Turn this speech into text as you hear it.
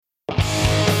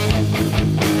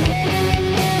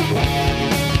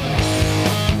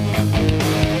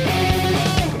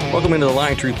Welcome into the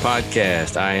Lying Truth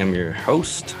Podcast. I am your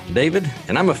host, David,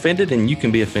 and I'm offended, and you can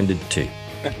be offended too.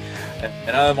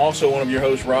 And I'm also one of your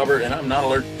hosts, Robert, and I'm not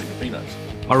allergic to peanuts.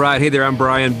 All right. Hey there, I'm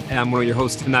Brian, and I'm one of your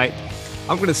hosts tonight.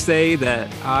 I'm going to say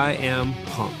that I am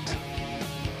pumped.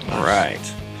 All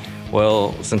right.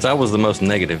 Well, since I was the most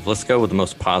negative, let's go with the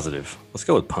most positive. Let's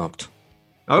go with pumped.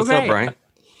 Okay. What's up, Brian?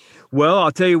 Well,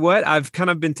 I'll tell you what, I've kind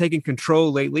of been taking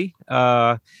control lately.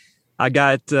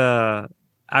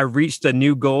 I reached a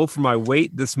new goal for my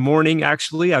weight this morning.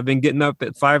 Actually, I've been getting up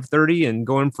at 5:30 and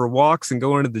going for walks and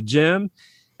going to the gym.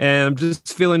 And I'm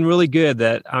just feeling really good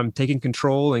that I'm taking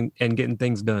control and getting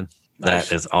things done. Nice.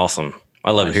 That is awesome.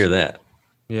 I love to hear that.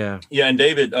 Yeah. Yeah. And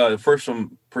David, for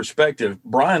some perspective,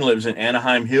 Brian lives in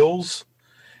Anaheim Hills,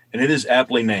 and it is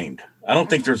aptly named. I don't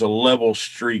think there's a level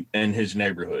street in his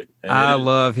neighborhood. I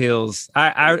love hills.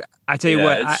 I tell you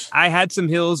what, I had some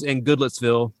hills in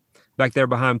Goodlettsville back there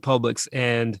behind Publix,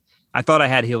 and I thought I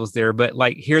had hills there, but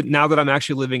like here now that I'm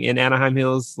actually living in Anaheim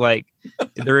Hills, like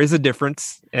there is a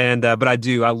difference. And but I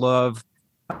love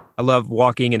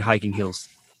walking and hiking hills.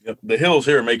 Yep. The hills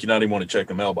here make you not even want to check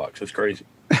the mailbox. It's crazy.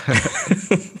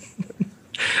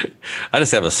 I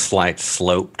just have a slight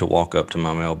slope to walk up to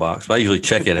my mailbox, but I usually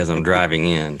check it as I'm driving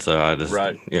in. So I just,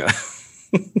 yeah.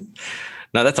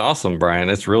 No, that's awesome, Brian.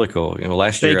 That's really cool. You know,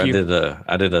 last year I did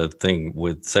a thing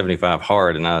with 75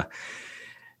 hard, and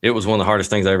it was one of the hardest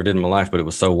things I ever did in my life, but it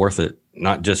was so worth it,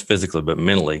 not just physically, but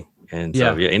mentally. And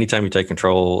so, anytime you take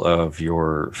control of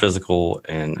your physical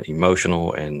and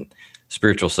emotional and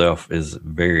spiritual self is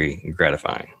very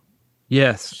gratifying.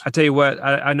 Yes. I tell you what,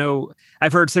 I know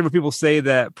I've heard several people say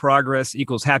that progress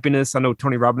equals happiness. I know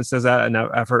Tony Robbins says that, and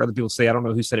I've heard other people say, I don't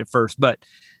know who said it first, but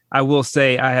I will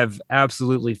say I have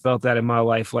absolutely felt that in my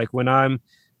life. Like when I'm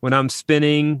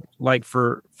spinning, like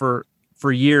for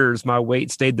years, my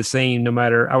weight stayed the same. No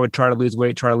matter, I would try to lose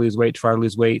weight,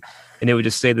 and it would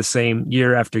just stay the same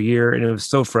year after year. And it was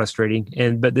so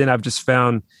frustrating. But then I've just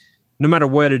found no matter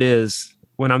what it is,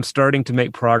 when I'm starting to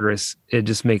make progress, it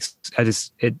just makes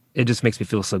me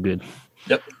feel so good.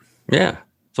 Yep. Yeah.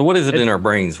 So what is it in our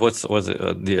brains? Was it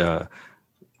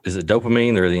is it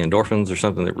dopamine or the endorphins or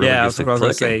something that really gets the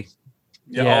click? Say.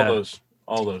 Yeah,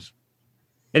 all those.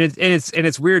 And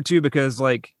it's weird too, because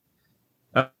like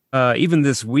even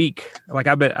this week, like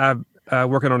I'm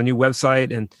working on a new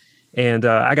website, and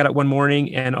I got up one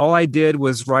morning and all I did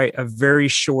was write a very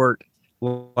short,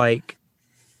 like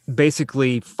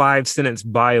basically 5-sentence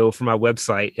bio for my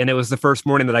website. And it was the first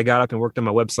morning that I got up and worked on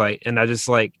my website. And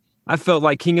I felt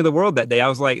like king of the world that day. I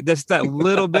was like, just that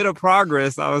little bit of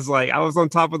progress. I was like, I was on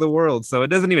top of the world. So it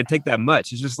doesn't even take that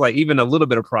much. It's just like even a little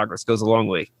bit of progress goes a long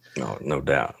way. No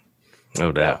doubt.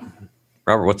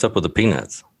 Robert, what's up with the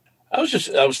peanuts? I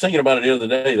was thinking about it the other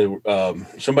day.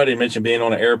 Somebody mentioned being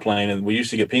on an airplane, and we used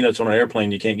to get peanuts on an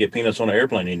airplane. You can't get peanuts on an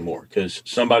airplane anymore because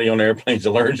somebody on the airplane is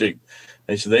allergic.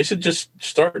 They said they should just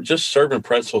start just serving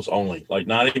pretzels only, like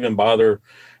not even bother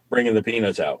bringing the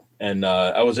peanuts out. And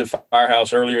I was at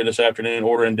Firehouse earlier this afternoon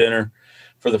ordering dinner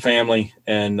for the family,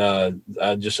 and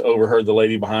I just overheard the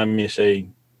lady behind me say,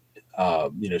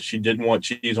 she didn't want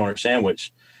cheese on her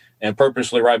sandwich, and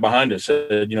purposely right behind us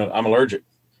said, I'm allergic.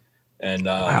 And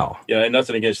wow. And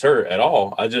nothing against her at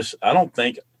all. I don't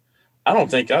think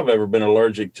I've ever been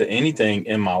allergic to anything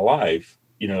in my life,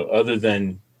 other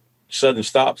than sudden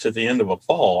stops at the end of a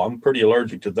fall. I'm pretty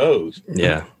allergic to those.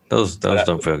 Yeah, those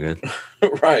don't feel good.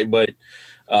 Right, but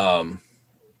no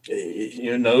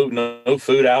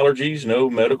food allergies, no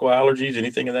medical allergies,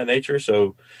 anything of that nature.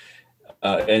 So,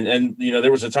 and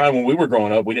there was a time when we were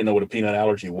growing up, we didn't know what a peanut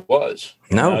allergy was.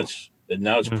 No.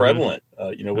 Now it's prevalent.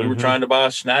 We were trying to buy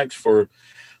snacks for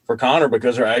Connor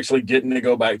because they're actually getting to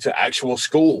go back to actual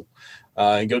school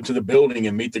and go to the building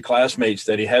and meet the classmates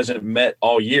that he hasn't met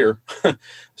all year.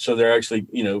 So they're actually,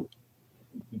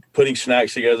 putting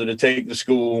snacks together to take to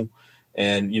school.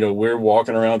 And, we're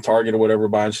walking around Target or whatever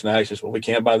buying snacks. It's, well, we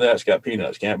can't buy that. It's got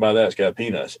peanuts. Can't buy that. It's got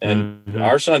peanuts. And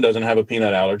our son doesn't have a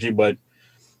peanut allergy, but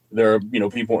there are,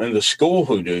 people in the school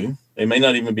who do. They may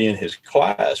not even be in his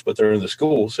class, but they're in the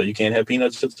school. So you can't have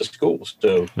peanuts at the school.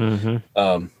 So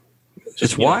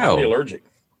it's wild. Be allergic.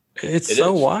 It's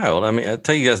so wild. I mean, I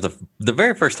tell you guys, the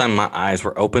very first time my eyes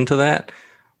were open to that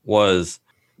was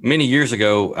many years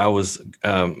ago. I was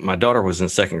my daughter was in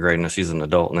second grade, and she's an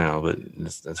adult now, but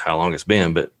that's how long it's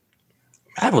been. But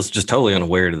I was just totally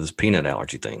unaware of this peanut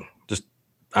allergy thing.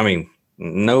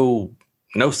 No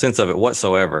sense of it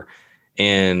whatsoever.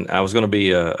 And I was going to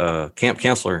be a camp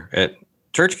counselor at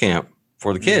church camp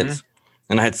for the kids,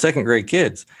 and I had second grade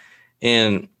kids,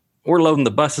 and we're loading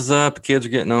the buses up. The kids are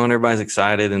getting on. Everybody's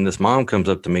excited. And this mom comes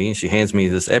up to me and she hands me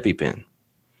this EpiPen.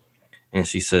 And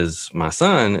she says, my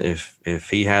son, if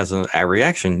he has a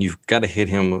reaction, you've got to hit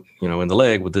him, in the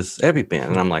leg with this EpiPen.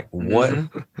 And I'm like, what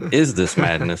is this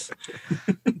madness?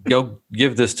 Go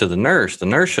give this to the nurse. The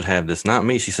nurse should have this, not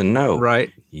me. She said, no,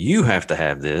 right. You have to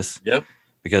have this. Yep.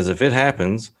 Because if it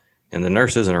happens and the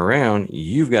nurse isn't around,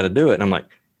 you've got to do it. And I'm like,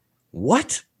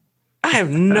 what? I have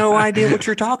no idea what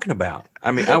you're talking about.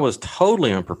 I mean, I was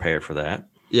totally unprepared for that.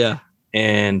 Yeah.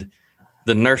 And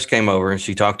the nurse came over and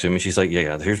she talked to me. She's like,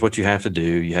 yeah, here's what you have to do.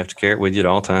 You have to carry it with you at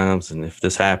all times. And if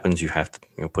this happens, you have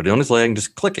to put it on his leg and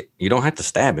just click it. You don't have to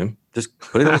stab him. Just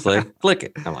put it on his leg, click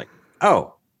it. I'm like,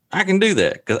 oh, I can do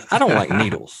that because I don't like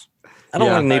needles. I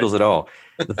don't like needles at all.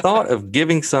 The thought of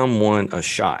giving someone a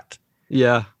shot.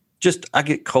 Yeah. I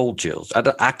get cold chills.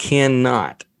 I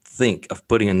cannot think of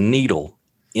putting a needle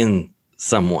in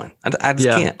someone. I just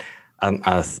can't.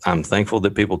 I'm thankful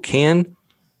that people can.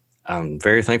 I'm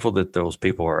very thankful that those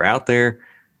people are out there,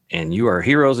 and you are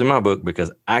heroes in my book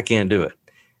because I can't do it.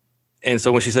 And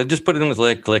so when she said, just put it on his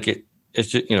leg, click it, it's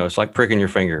just, it's like pricking your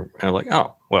finger. And I'm like,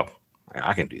 oh, well,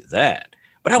 I can do that.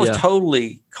 But I was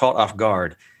totally caught off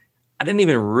guard. I didn't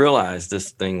even realize this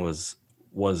thing was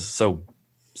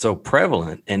so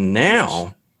prevalent. And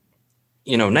now,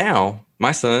 now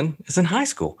my son is in high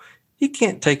school. He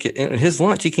can't take it in his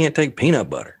lunch. He can't take peanut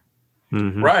butter.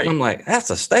 Mm-hmm. Right. I'm like, that's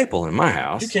a staple in my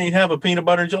house. You can't have a peanut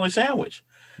butter and jelly sandwich.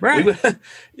 Right.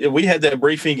 We had that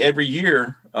briefing every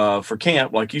year for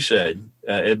camp, like you said.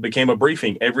 It became a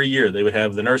briefing every year. They would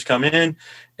have the nurse come in,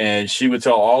 and she would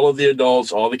tell all of the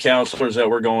adults, all the counselors that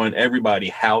were going, everybody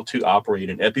how to operate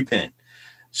an EpiPen.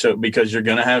 So because you're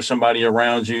going to have somebody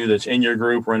around you that's in your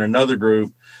group or in another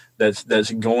group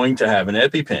that's going to have an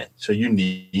EpiPen. So you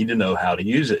need to know how to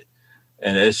use it.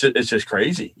 And it's just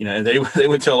crazy, and they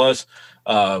would tell us,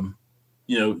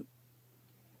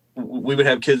 we would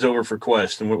have kids over for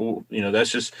Quest, and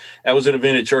that was an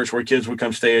event at church where kids would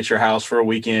come stay at your house for a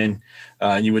weekend,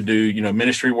 and you would do,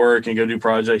 ministry work and go do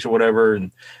projects or whatever.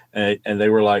 And they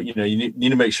were like, you need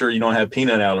to make sure you don't have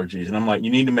peanut allergies. And I'm like,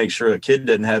 you need to make sure a kid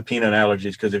doesn't have peanut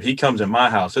allergies, because if he comes in my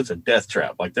house, it's a death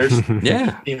trap. Like there's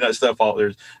peanut stuff,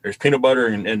 there's peanut butter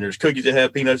and there's cookies that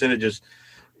have peanuts in it. Just,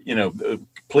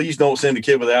 please don't send a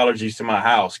kid with allergies to my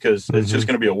house, because it's just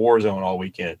going to be a war zone all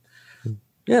weekend.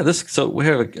 Yeah. So we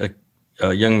have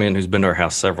a young man who's been to our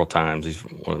house several times. He's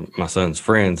one of my son's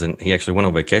friends, and he actually went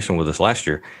on vacation with us last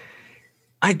year.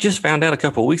 I just found out a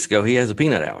couple of weeks ago he has a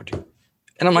peanut allergy.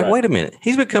 And I'm like, wait a minute.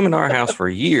 He's been coming to our house for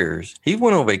years. He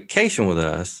went on vacation with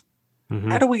us. Mm-hmm.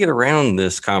 How do we get around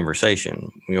this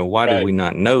conversation? Why did we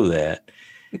not know that?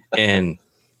 And,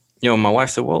 my wife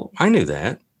said, well, I knew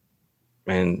that.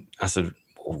 And I said,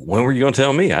 well, when were you going to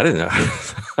tell me? I didn't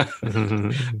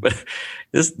know. But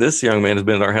this young man has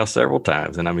been at our house several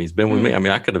times. And he's been with me.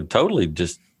 I could have totally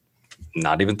just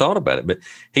not even thought about it, but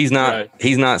he's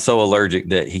not so allergic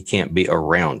that he can't be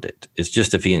around it. It's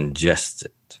just if he ingests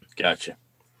it. Gotcha.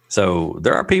 So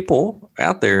there are people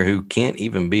out there who can't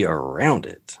even be around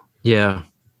it. Yeah.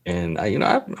 And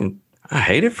I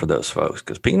hate it for those folks,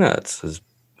 because peanuts is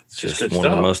just one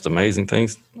of the most amazing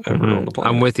things ever on the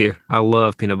planet. I'm with you. I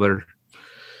love peanut butter.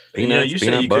 You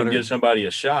said you couldn't give somebody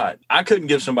a shot. I couldn't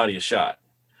give somebody a shot,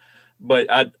 but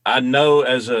I know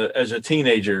as a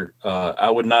teenager, I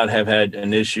would not have had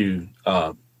an issue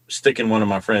sticking one of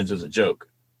my friends as a joke.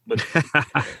 But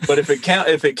if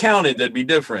it counted, that'd be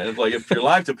different. It's like, if your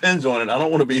life depends on it, I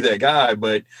don't want to be that guy,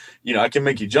 but I can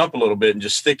make you jump a little bit and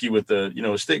just stick you with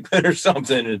a stick pin or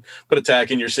something, and put a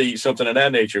tack in your seat, something of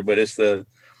that nature. But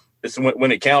it's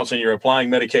when it counts and you're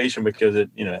applying medication, because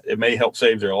it may help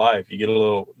save their life. You get a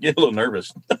little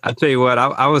nervous. I'll tell you what,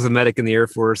 I was a medic in the Air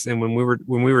Force, and when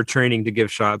we were training to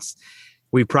give shots,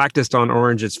 we practiced on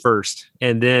oranges first.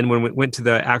 And then when we went to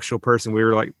the actual person, we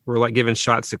were giving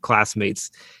shots to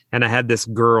classmates. And I had this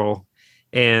girl,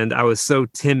 and I was so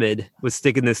timid with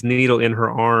sticking this needle in her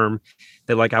arm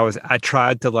that I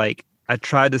tried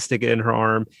to stick it in her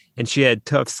arm, and she had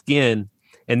tough skin.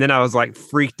 And then I was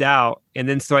freaked out. And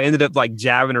then so I ended up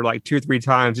jabbing her 2 or 3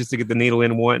 times just to get the needle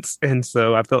in once. And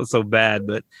so I felt so bad,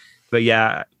 but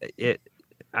yeah,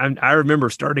 I remember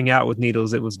starting out with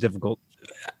needles. It was difficult.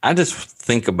 I just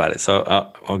think about it. So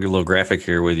I'll get a little graphic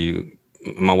here with you.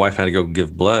 My wife had to go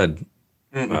give blood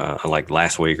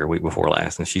last week or week before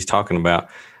last. And she's talking about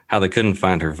how they couldn't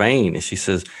find her vein. And she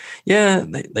says, yeah,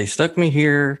 they stuck me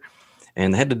here,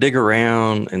 and they had to dig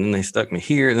around, and then they stuck me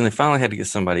here. And then they finally had to get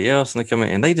somebody else, and they come in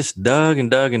and they just dug and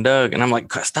dug and dug. And I'm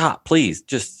like, stop, please.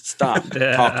 Just stop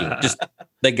talking. Just,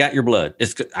 they got your blood.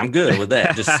 I'm good with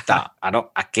that. Just stop.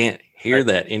 I can't hear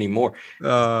that anymore.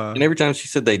 And every time she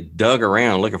said they dug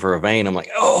around looking for a vein, I'm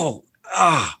like,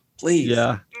 please.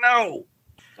 Yeah. No.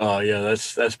 Oh yeah,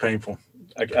 that's painful.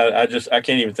 I can't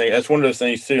even think. That's one of those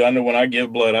things too. I know when I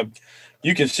give blood,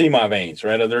 you can see my veins,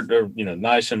 right? They're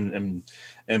nice and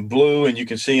blue, and you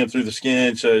can see them through the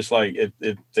skin. So it's like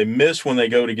if they miss when they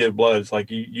go to give blood, it's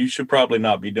like you should probably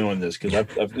not be doing this because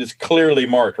it's clearly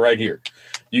marked right here.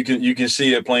 You can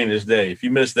see it plain as day. If you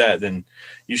miss that, then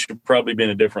you should probably be in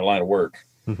a different line of work.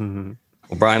 Mm-hmm.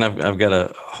 Well, Brian, I've got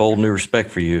a whole new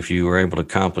respect for you if you were able to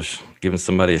accomplish giving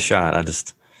somebody a shot.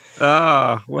 Nice.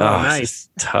 It's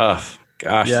tough.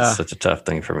 Gosh, It's such a tough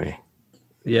thing for me.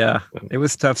 Yeah, it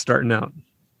was tough starting out.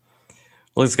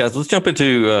 Well, let's jump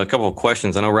into a couple of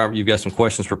questions. I know, Robert, you've got some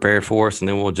questions prepared for us, and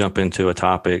then we'll jump into a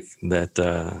topic that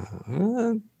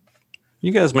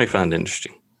you guys may find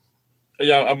interesting.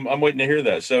 Yeah, I'm waiting to hear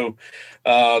that. So,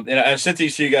 and I sent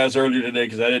these to you guys earlier today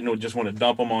because I didn't just want to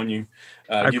dump them on you.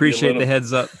 I appreciate the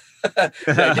heads up.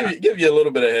 give you a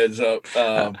little bit of heads up.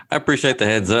 I appreciate the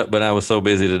heads up, but I was so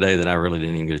busy today that I really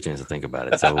didn't even get a chance to think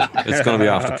about it. So it's going to be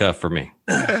off the cuff for me.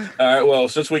 All right. Well,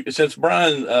 since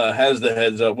Brian has the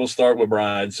heads up, we'll start with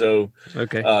Brian. So,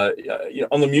 okay.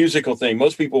 On the musical thing,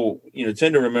 most people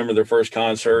tend to remember their first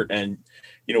concert, and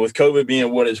with COVID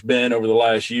being what it's been over the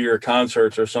last year,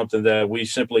 concerts are something that we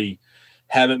simply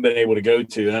haven't been able to go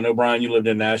to. And I know, Brian, you lived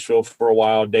in Nashville for a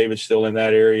while. David's still in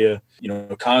that area.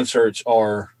 Concerts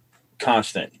are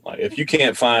constant. Like if you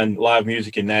can't find live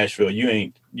music in Nashville, you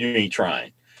ain't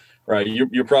trying, right?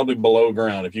 You're probably below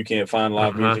ground if you can't find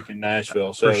live music in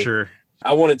Nashville. So for sure.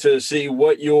 I wanted to see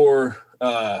what your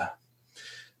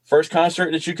first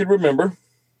concert that you could remember,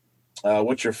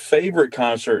 what your favorite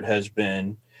concert has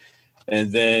been,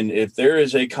 and then if there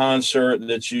is a concert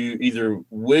that you either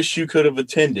wish you could have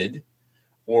attended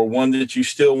or one that you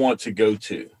still want to go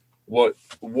to, what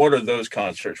are those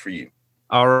concerts for you?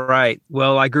 All right.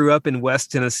 Well, I grew up in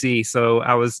West Tennessee, so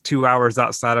I was 2 hours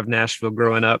outside of Nashville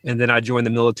growing up, and then I joined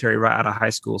the military right out of high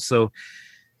school. So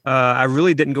I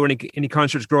really didn't go to any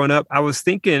concerts growing up. I was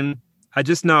thinking, it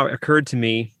just now occurred to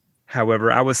me,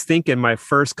 however, I was thinking my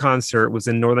first concert was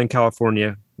in Northern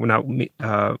California when me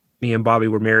and Bobby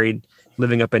were married,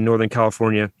 living up in Northern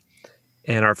California,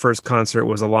 and our first concert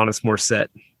was Alanis Morissette.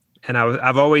 And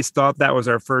I've always thought that was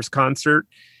our first concert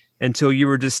until you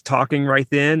were just talking right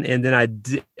then. And then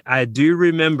I do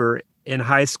remember in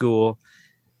high school,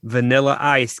 Vanilla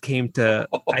Ice came to,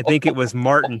 I think it was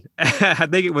Martin. I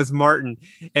think it was Martin.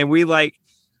 And we ran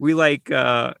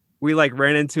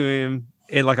into him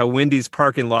in like a Wendy's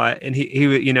parking lot. And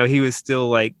he was still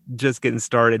like just getting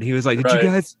started. He was like,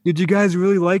 did you guys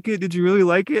really like it? Did you really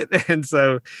like it? And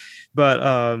so,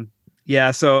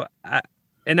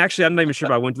 and actually, I'm not even sure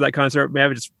if I went to that concert. May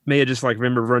have just like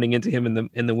remember running into him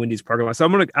in the Wendy's parking lot. So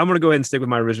I'm gonna go ahead and stick with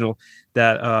my original.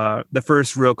 That the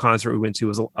first real concert we went to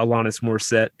was Alanis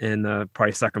Morissette in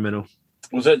probably Sacramento.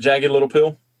 Was that Jagged Little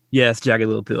Pill? Yes, Jagged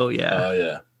Little Pill. Yeah. Oh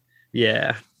yeah.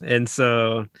 Yeah. And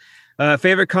so,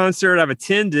 favorite concert I've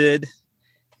attended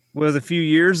was a few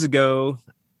years ago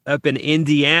up in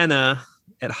Indiana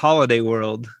at Holiday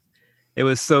World. It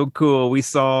was so cool. We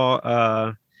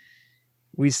saw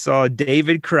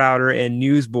David Crowder and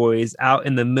Newsboys out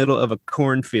in the middle of a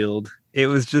cornfield. It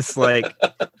was just like,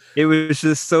 it was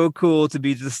just so cool to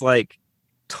be just like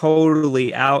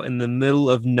totally out in the middle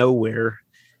of nowhere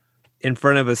in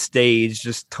front of a stage,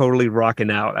 just totally rocking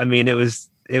out. I mean, it was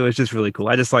just really cool.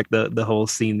 I just like the whole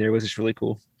scene there was just really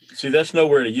cool. See, that's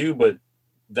nowhere to you, but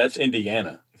that's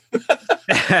Indiana.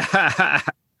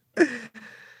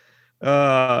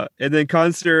 And then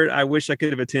concert, I wish I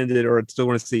could have attended or still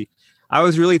want to see. I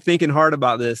was really thinking hard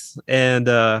about this, and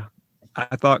I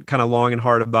thought kind of long and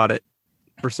hard about it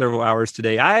for several hours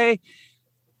today.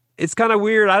 It's kind of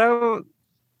weird.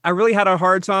 I really had a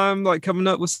hard time like coming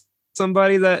up with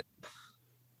somebody that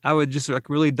I would just like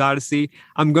really die to see.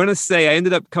 I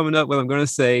ended up coming up with,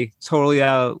 totally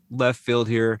out of left field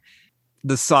here,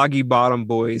 the Soggy Bottom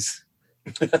Boys.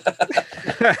 I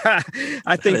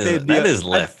think that is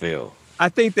left field. I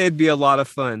think they'd be a lot of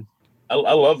fun. I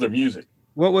love their music.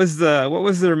 What was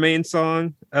their main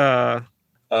song? Man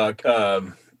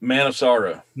of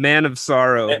Sorrow. Man of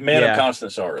Sorrow. Man of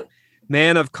Constant Sorrow.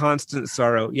 Man of Constant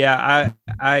Sorrow. Yeah,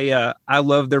 I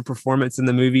love their performance in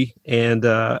the movie, and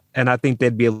I think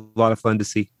they'd be a lot of fun to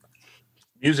see.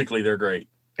 Musically, they're great.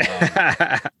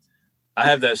 I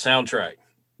have that soundtrack.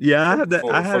 Yeah, I have that.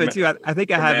 I have it too. I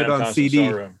think I have it on CD.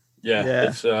 Yeah.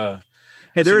 It's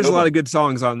hey, there is a lot of good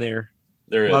songs on there.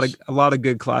 There is a lot of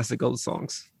good classic old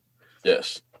songs.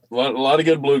 Yes, a lot of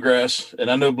good bluegrass,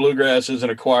 and I know bluegrass is an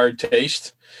acquired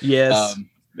taste. Yes,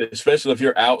 especially if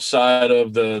you're outside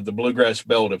of the bluegrass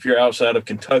belt. If you're outside of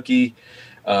Kentucky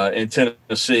and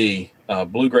Tennessee,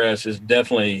 bluegrass is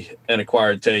definitely an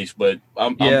acquired taste. But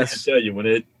I'm going to tell you,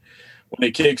 when when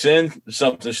it kicks in,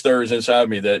 something stirs inside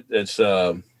me that's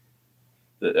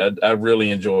I really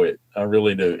enjoy it. I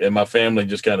really do. And my family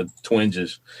just kind of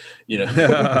twinges,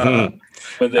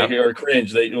 when they hear or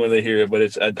cringe when they hear it,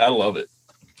 but I love it.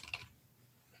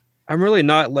 I'm really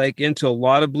not like into a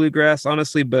lot of bluegrass,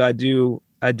 honestly, but I do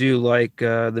like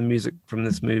the music from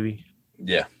this movie.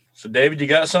 Yeah. So David, you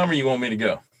got some, or you want me to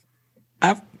go?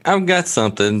 I've got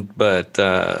something, but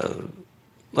all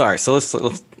right. So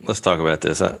let's talk about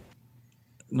this. The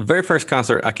very first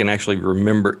concert I can actually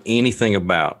remember anything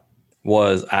about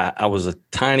was I was a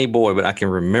tiny boy, but I can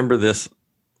remember this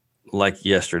like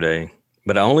yesterday,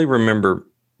 but I only remember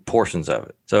portions of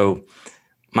it. So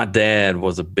my dad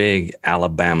was a big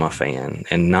Alabama fan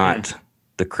and not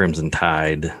the Crimson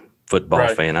Tide football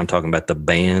fan. I'm talking about the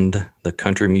band, the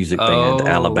country music band,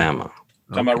 Alabama.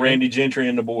 Talking about Randy Gentry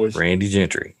and the boys. Randy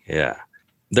Gentry, yeah.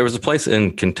 There was a place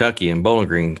in Kentucky in Bowling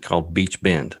Green called Beach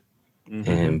Bend.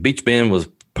 And Beach Bend was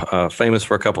famous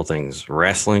for a couple things,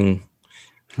 wrestling,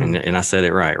 and I said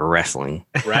it right, wrestling.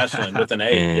 Wrestling with an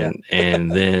A,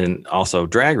 and then also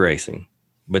drag racing.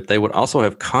 But they would also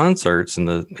have concerts in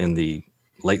the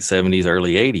late 70s,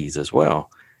 early 80s as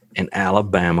well. And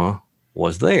Alabama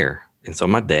was there. And so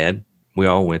my dad, we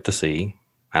all went to see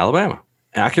Alabama.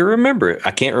 And I can remember it.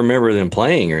 I can't remember them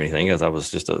playing or anything because I was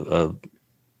just a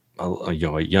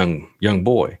young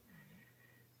boy.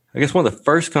 I guess one of the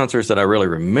first concerts that I really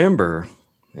remember,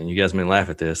 and you guys may laugh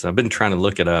at this, I've been trying to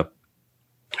look it up,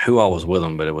 who all was with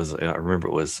them, but I remember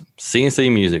it was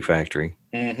CNC Music Factory,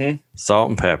 Salt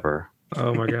and Pepper.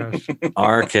 Oh my gosh.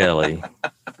 R. Kelly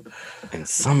and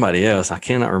somebody else. I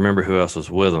cannot remember who else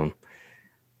was with them,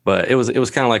 but it was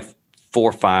kind of like 4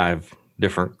 or 5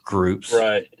 different groups.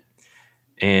 Right.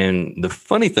 And the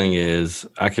funny thing is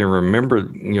I can remember,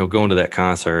 going to that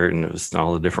concert and it was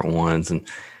all the different ones. And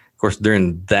of course,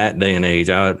 during that day and age,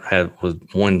 was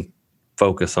one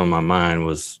focus on my mind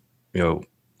was,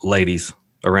 ladies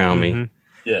around me.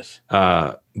 Yes.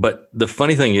 But the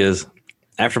funny thing is,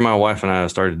 after my wife and I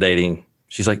started dating,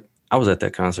 she's like, I was at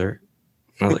that concert.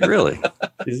 And I was like, really?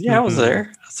 She's, yeah, I was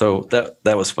there. So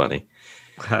that was funny.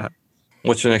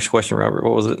 What's your next question, Robert?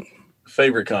 What was it?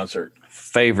 Favorite concert.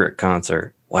 Favorite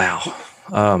concert. Wow.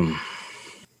 I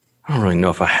don't really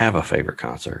know if I have a favorite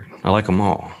concert. I like them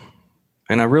all.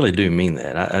 And I really do mean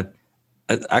that.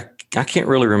 I can't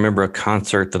really remember a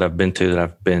concert that I've been to that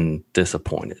I've been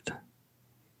disappointed.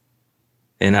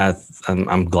 And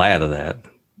I'm glad of that.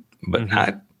 But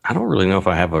I don't really know if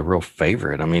I have a real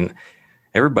favorite. I mean,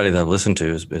 everybody that I've listened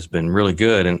to has been really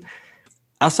good. And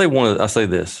I'll say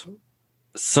this.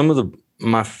 Some of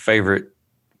my favorite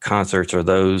concerts are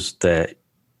those that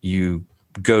you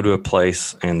go to a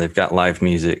place and they've got live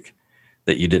music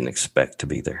that you didn't expect to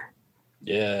be there.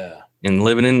 Yeah. And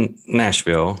living in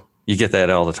Nashville, you get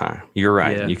that all the time. You're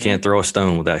right. Yeah. You can't throw a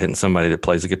stone without hitting somebody that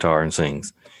plays a guitar and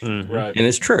sings. Right. And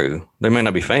it's true. They may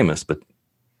not be famous, but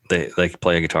they can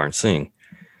play a guitar and sing.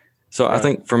 So I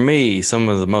think for me, some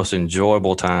of the most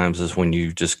enjoyable times is when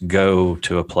you just go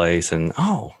to a place and,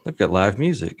 they've got live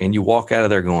music. And you walk out of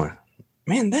there going,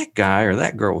 man, that guy or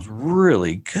that girl was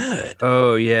really good.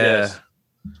 Oh, yeah. Yes.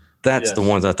 That's the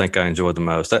ones I think I enjoyed the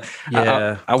most.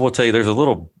 I will tell you, there's a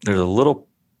little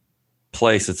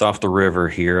place that's off the river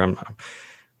here. I'm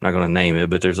not going to name it,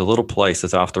 but there's a little place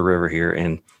that's off the river here.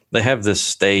 And they have this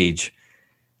stage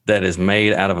that is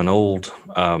made out of an old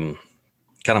kind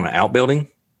of an outbuilding,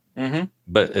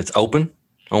 but it's open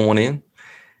on one end.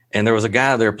 And there was a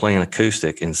guy there playing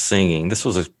acoustic and singing. This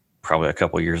was probably a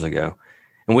couple of years ago.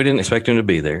 And we didn't expect him to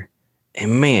be there.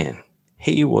 And man,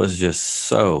 he was just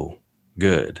so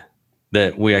good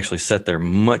that we actually sat there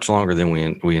much longer than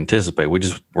we anticipated. We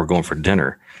just were going for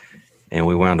dinner. And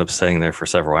we wound up sitting there for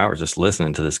several hours just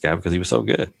listening to this guy because he was so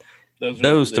good.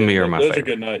 Those to me are my favorite. Those are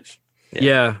good nights.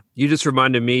 Yeah, you just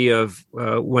reminded me of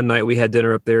one night we had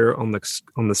dinner up there on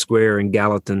the square in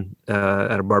Gallatin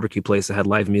at a barbecue place that had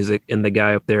live music, and the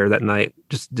guy up there that night,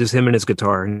 just him and his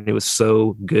guitar, and it was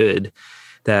so good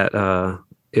that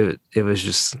it was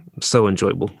just so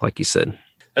enjoyable, like you said.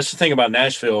 That's the thing about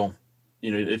Nashville.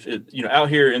 If out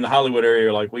here in the Hollywood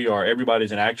area, like we are,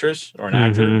 everybody's an actress or an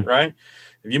actor, right?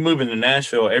 If you move into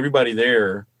Nashville, everybody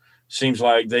there seems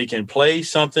like they can play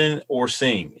something or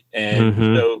sing.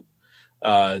 And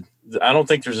I don't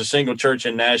think there's a single church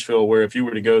in Nashville where if you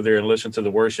were to go there and listen to the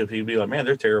worship, you'd be like, man,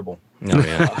 they're terrible. No,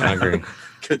 yeah, I agree.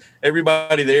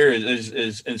 Everybody there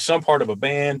is in some part of a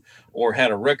band or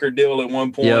had a record deal at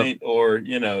one point, or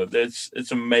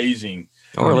it's amazing.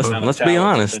 Or let's be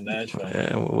honest.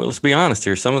 Let's be honest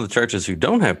here. Some of the churches who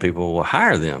don't have people will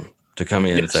hire them to come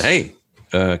in and say, "Hey,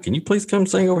 can you please come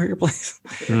sing over here, please?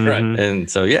 Right. And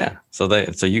so,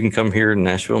 so you can come here in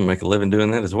Nashville and make a living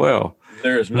doing that as well.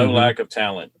 There is no lack of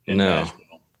talent in Nashville.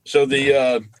 So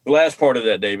the last part of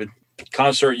that, David,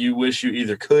 concert you wish you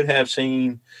either could have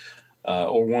seen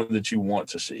or one that you want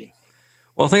to see.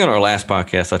 Well, I think on our last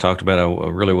podcast, I talked about I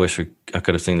really wish I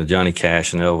could have seen the Johnny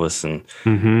Cash and Elvis and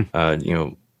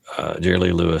Jerry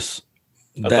Lee Lewis.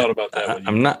 I thought about that.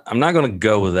 I'm not going to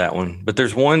go with that one, but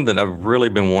there's one that I've really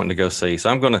been wanting to go see. So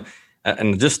I'm going to,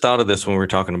 and just thought of this when we were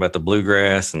talking about the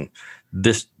bluegrass and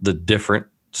the different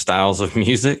styles of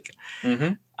music.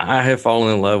 Mm-hmm. I have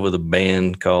fallen in love with a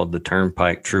band called the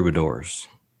Turnpike Troubadours.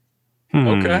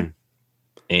 Okay.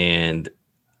 And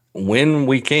when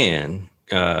we can,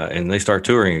 and they start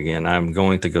touring again, I'm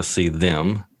going to go see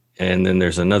them. And then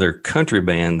there's another country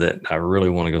band that I really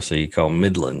want to go see called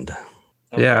Midland.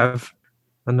 Okay. Yeah,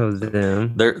 I know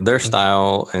them. Their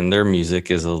style and their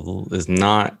music is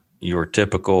not your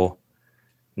typical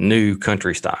new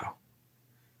country style.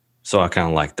 So I kind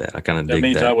of like that. I kind of dig that. That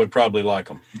means I would probably like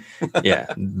them. Yeah,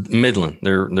 Midland.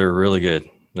 They're really good.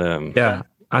 Yeah,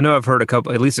 I know. I've heard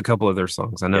at least a couple of their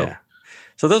songs. I know. Yeah.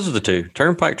 So those are the two: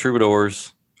 Turnpike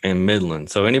Troubadours and Midland.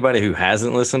 So anybody who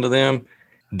hasn't listened to them,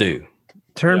 do.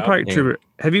 Turnpike Troubadours.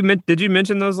 Did you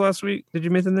mention those last week? Did you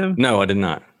mention them? No, I did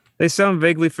not. They sound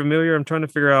vaguely familiar. I'm trying to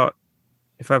figure out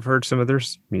if I've heard some of their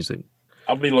music.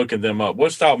 I'll be looking them up.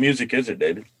 What style of music is it,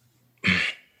 David?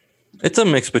 It's a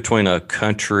mix between a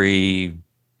country,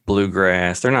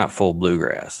 bluegrass. They're not full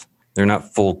bluegrass. They're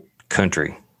not full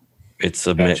country. It's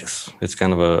a mix. It's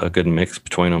kind of a good mix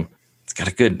between them. It's got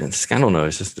a good, I don't know.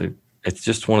 It's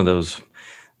just one of those.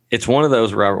 It's one of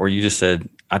those, Robert, where you just said,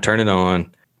 I turn it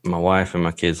on. My wife and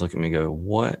my kids look at me and go,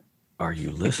 what are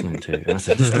you listening to? And I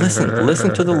said, just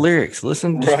listen to the lyrics.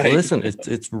 Listen.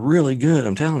 It's really good.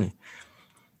 I'm telling you.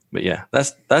 But yeah,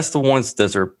 that's the ones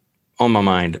that are on my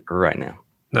mind right now.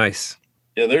 Nice.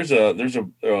 Yeah, there's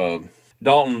a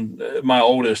Dalton, my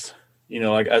oldest,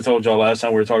 like I told y'all last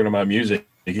time we were talking about music,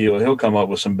 he'll come up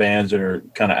with some bands that are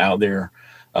kind of out there,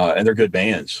 and they're good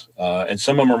bands. And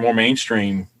some of them are more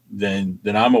mainstream than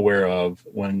I'm aware of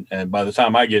and by the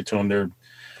time I get to them,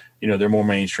 they're more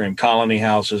mainstream. Colony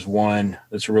House is one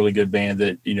that's a really good band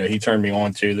that, he turned me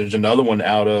on to. There's another one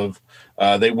out of,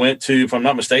 they went to, if I'm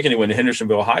not mistaken, they went to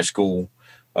Hendersonville High School.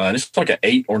 And it's like an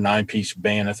 8 or 9 piece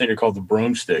band. I think they're called the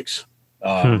Broomsticks.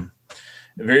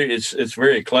 It's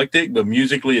very eclectic, but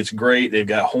musically it's great. They've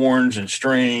got horns and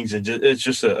strings, and it's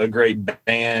just a great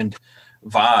band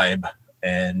vibe,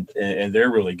 and they're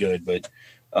really good. But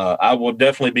I will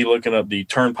definitely be looking up the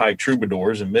Turnpike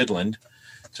Troubadours in Midland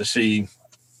to see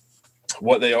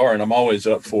what they are, and I'm always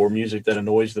up for music that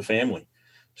annoys the family.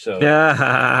 So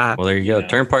yeah, well, there you go.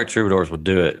 Turnpike Troubadours will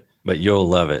do it. But you'll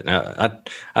love it. I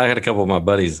had a couple of my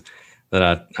buddies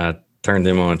that I turned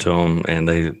them on to them, and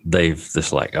they've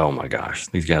just like, oh my gosh,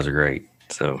 these guys are great.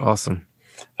 So awesome.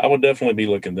 I will definitely be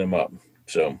looking them up.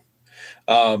 So,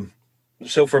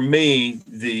 so for me,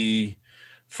 the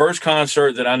first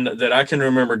concert that I can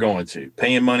remember going to,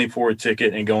 paying money for a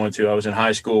ticket and going to, I was in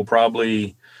high school,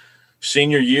 probably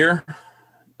senior year,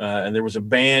 and there was a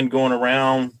band going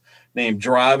around named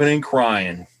Driving and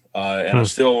Crying. And I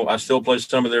still play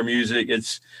some of their music.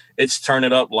 It's turn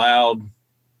it up loud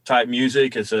type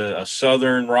music. It's a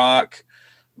Southern rock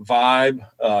vibe.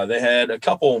 They had a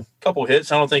couple hits.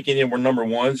 I don't think any of them were number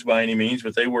ones by any means,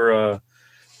 but they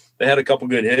had a couple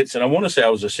good hits. And I want to say I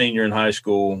was a senior in high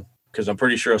school because I'm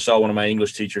pretty sure I saw one of my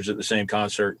English teachers at the same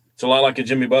concert. It's a lot like a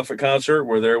Jimmy Buffett concert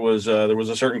where there was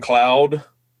a certain cloud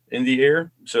in the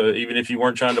air. So even if you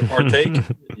weren't trying to partake,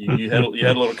 you had a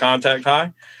little contact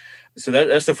high. So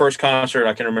that's the first concert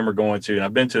I can remember going to, and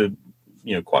I've been to,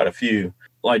 quite a few.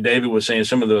 Like David was saying,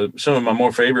 some of my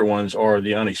more favorite ones are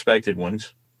the unexpected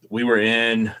ones. We were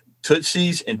in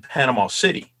Tootsie's in Panama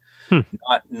City,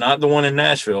 not the one in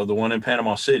Nashville, the one in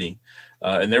Panama City,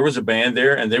 and there was a band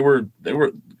there, and they were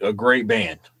a great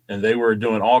band, and they were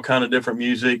doing all kind of different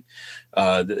music,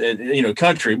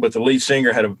 country, but the lead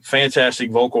singer had a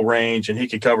fantastic vocal range, and he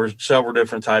could cover several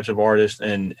different types of artists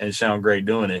and sound great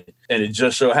doing it. And it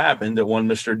just so happened that one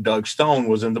Mr. Doug Stone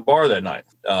was in the bar that night.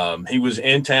 He was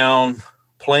in town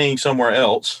playing somewhere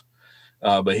else,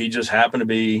 but he just happened to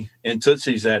be in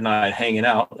Tootsie's that night hanging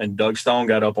out, and Doug Stone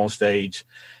got up on stage,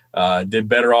 did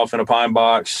Better Off in a Pine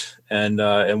Box and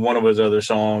one of his other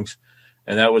songs.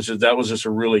 And that was just a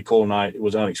really cool night. It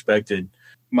was unexpected.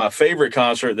 My favorite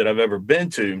concert that I've ever been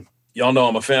to, y'all know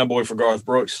I'm a fanboy for Garth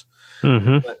Brooks.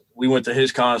 Mm-hmm. But we went to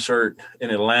his concert in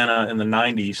Atlanta in the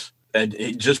 90s, and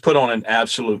he just put on an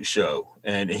absolute show.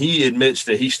 And he admits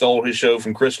that he stole his show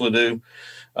from Chris Ledoux.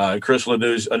 Chris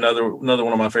Ledoux, another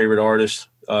one of my favorite artists,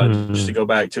 just to go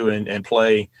back to and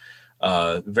play.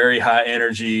 Very high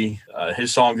energy.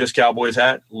 His song, This Cowboy's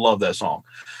Hat, love that song.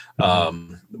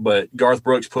 But Garth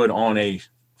Brooks put on a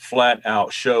flat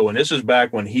out show. And this is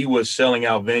back when he was selling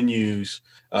out venues.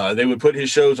 They would put his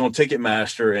shows on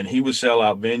Ticketmaster and he would sell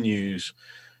out venues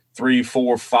 3,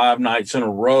 4, 5 nights in a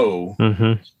row,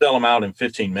 sell them out in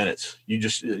 15 minutes.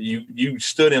 You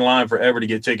stood in line forever to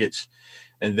get tickets.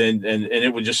 And then, and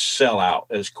it would just sell out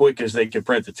as quick as they could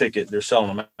print the ticket. They're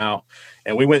selling them out.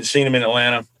 And we went and seen him in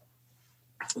Atlanta.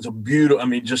 It was a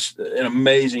beautiful, just an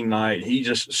amazing night. He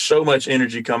just so much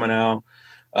energy coming out.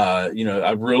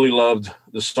 I really loved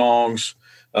the songs,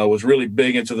 was really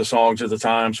big into the songs at the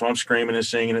time. So I'm screaming and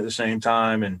singing at the same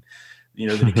time. And,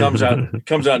 then he comes out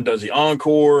and does the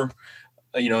encore,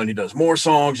 and he does more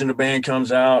songs and the band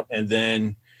comes out. And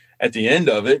then at the end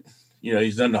of it,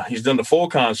 he's done the full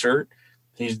concert.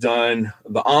 He's done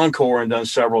the encore and done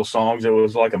several songs. It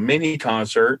was like a mini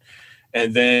concert.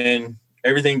 And then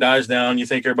everything dies down. You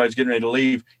think everybody's getting ready to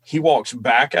leave. He walks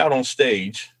back out on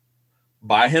stage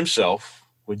by himself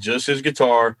with just his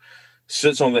guitar,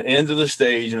 sits on the end of the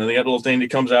stage. And they got a little thing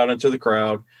that comes out into the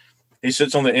crowd. He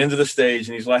sits on the end of the stage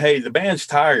and he's like, "Hey, the band's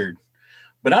tired,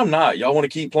 but I'm not. Y'all want to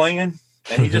keep playing?"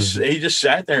 And he just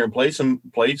sat there and played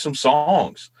some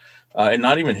songs. And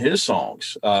not even his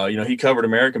songs. He covered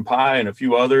American Pie and a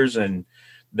few others. And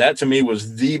that to me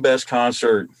was the best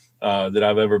concert that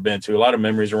I've ever been to. A lot of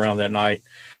memories around that night.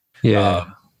 Yeah.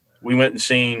 We went and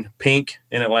seen Pink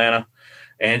in Atlanta.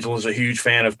 Angela's a huge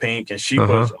fan of Pink, and she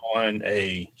puts on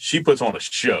a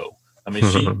show.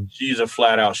 She's a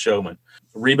flat out showman.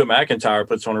 Reba McEntire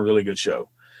puts on a really good show.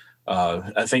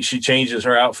 I think she changes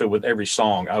her outfit with every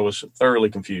song. I was thoroughly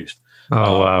confused.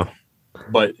 Oh, wow.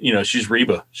 But she's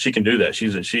Reba. She can do that.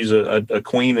 She's a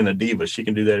queen and a diva. She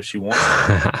can do that if she wants.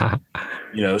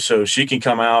 So she can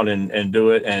come out and do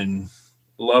it, and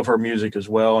love her music as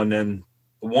well. And then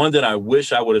the one that I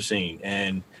wish I would have seen,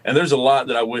 and there's a lot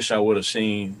that I wish I would have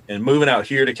seen. And moving out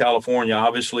here to California,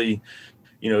 obviously,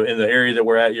 in the area that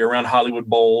we're at, you're around Hollywood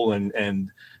Bowl and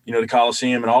the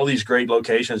Coliseum and all these great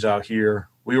locations out here.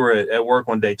 We were at work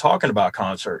one day talking about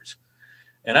concerts.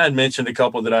 And I had mentioned a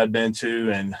couple that I'd been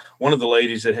to, and one of the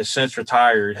ladies that has since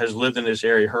retired has lived in this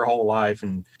area her whole life.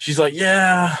 And she's like,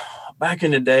 "Yeah, back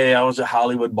in the day, I was at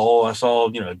Hollywood Bowl. I saw,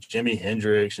 Jimi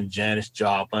Hendrix and Janis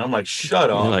Joplin." I'm like, "Shut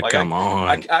up. Come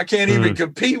on. I can't even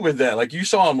compete with that. Like, you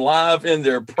saw them live in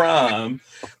their prime.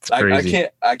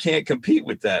 I can't compete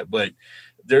with that." But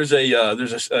there's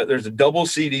a double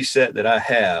CD set that I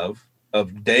have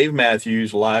of Dave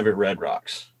Matthews live at Red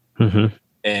Rocks.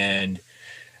 And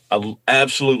I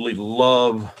absolutely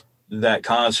love that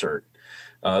concert.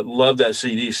 Love that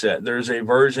CD set. There's a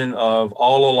version of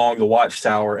All Along the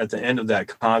Watchtower at the end of that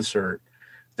concert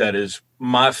that is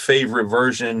my favorite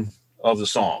version of the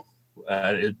song.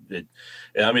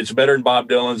 It's better than Bob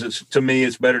Dylan's. To me,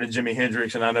 it's better than Jimi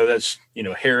Hendrix, and I know that's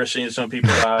heresy in some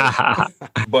people's eyes.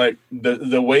 But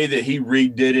the way that he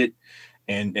redid it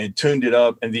and tuned it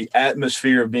up, and the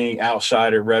atmosphere of being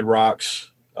outside at Red Rocks.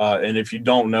 And if you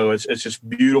don't know, it's just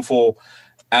beautiful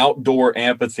outdoor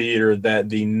amphitheater that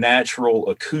the natural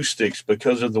acoustics,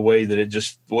 because of the way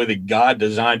that God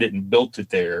designed it and built it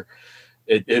there,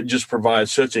 it just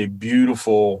provides such a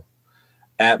beautiful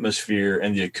atmosphere,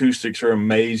 and the acoustics are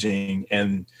amazing.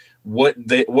 And what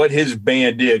his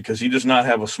band did, because he does not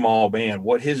have a small band,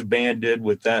 what his band did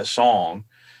with that song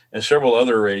and several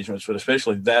other arrangements, but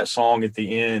especially that song at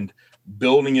the end,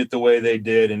 building it the way they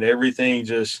did, and everything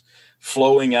just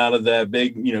flowing out of that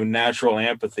big, natural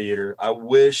amphitheater. I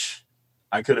wish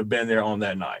I could have been there on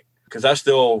that night, because that's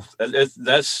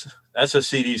a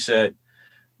CD set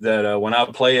that when I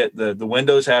play it, the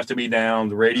windows have to be down,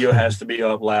 the radio has to be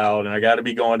up loud, and I got to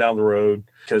be going down the road,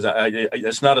 because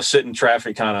it's not a sit in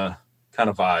traffic kind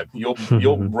of vibe.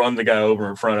 You'll run the guy over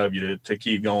in front of you to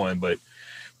keep going, but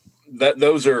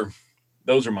those are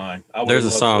mine. There's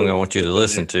a song I want you to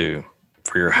listen to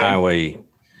for your highway.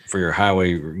 For your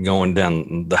highway going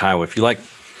down the highway. If you like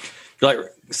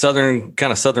southern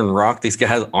rock, these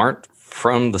guys aren't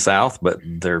from the South, but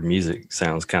their music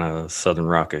sounds kind of southern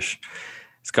rockish.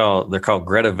 They're called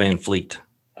Greta Van Fleet.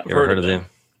 You ever heard of them?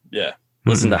 Yeah.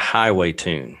 Listen to Highway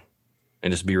Tune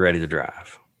and just be ready to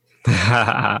drive.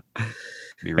 I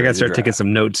gotta start taking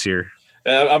some notes here.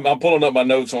 I'm pulling up my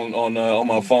notes on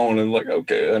my phone and like,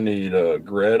 okay, I need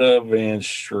Greta Van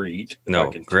Street.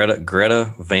 No,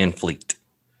 Greta Van Fleet.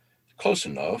 Close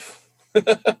enough.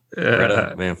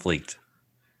 Greta Van Fleet.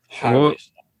 Well,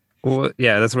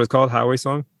 yeah, that's what it's called. Highway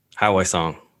Song. Highway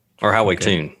Song or Highway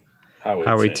Tune.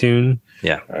 Highway Tune.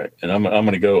 Yeah. All right, and I'm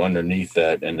going to go underneath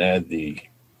that and add the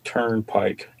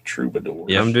Turnpike Troubadours.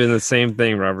 Yeah, I'm doing the same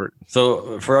thing, Robert.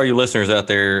 So for all you listeners out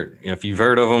there, if you've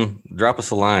heard of them, drop us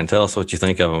a line. Tell us what you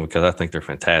think of them, because I think they're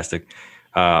fantastic.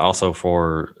 Also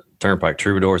for Turnpike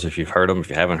Troubadours, if you've heard of them, if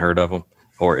you haven't heard of them,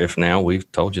 or if now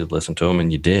we've told you to listen to them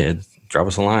and you did, drop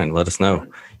us a line. Let us know.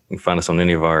 You can find us on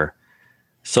any of our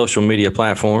social media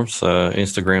platforms.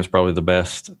 Instagram's probably the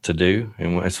best to do.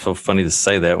 And it's so funny to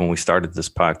say that when we started this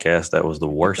podcast, that was the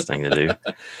worst thing to do.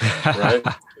 Right.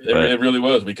 It really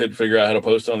was. We couldn't figure out how to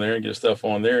post on there and get stuff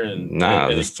on there. And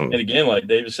again, like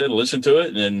David said, listen to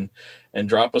it and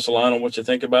drop us a line on what you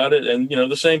think about it. And,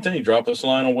 the same thing, drop us a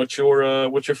line on what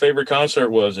your favorite concert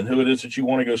was and who it is that you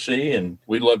want to go see. And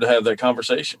we'd love to have that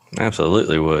conversation.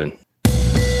 Absolutely would.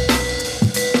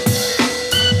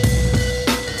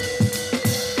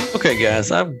 Okay, guys,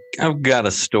 I've got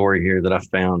a story here that I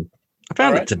found. I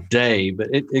found it today, but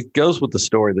it goes with the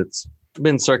story that's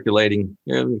been circulating.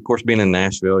 Of course, being in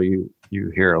Nashville, you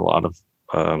hear a lot of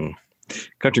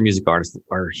country music artists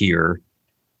are here,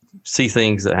 see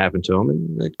things that happen to them.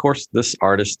 And of course, this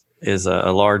artist is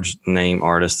a large name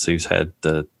artist who's had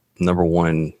the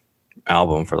 #1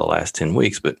 album for the last 10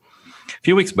 weeks. But a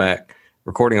few weeks back,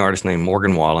 recording artist named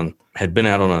Morgan Wallen had been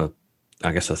out on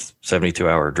a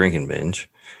 72-hour drinking binge.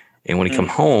 And when he come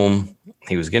home,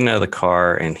 he was getting out of the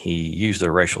car and he used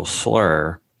a racial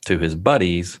slur to his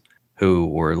buddies who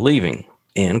were leaving.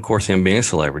 And of course, him being a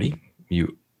celebrity,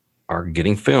 you are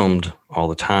getting filmed all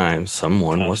the time.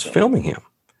 Someone was filming him.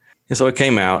 And so it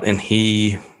came out, and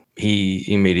he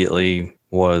immediately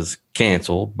was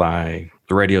canceled by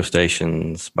the radio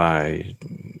stations, by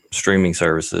streaming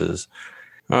services.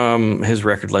 His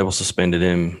record label suspended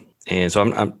him. And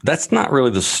so that's not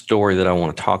really the story that I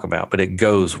want to talk about, but it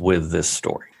goes with this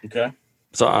story. Okay.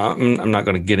 So I'm not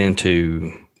going to get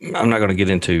into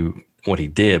what he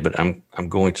did, but I'm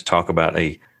going to talk about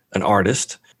an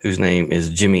artist whose name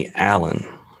is Jimmy Allen.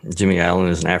 Jimmy Allen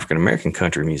is an African American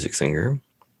country music singer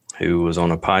who was on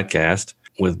a podcast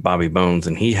with Bobby Bones,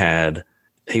 and he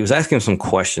was asking him some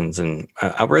questions. And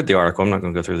I read the article. I'm not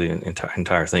going to go through the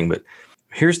entire thing, but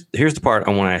here's the part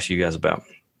I want to ask you guys about.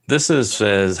 This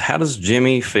says, how does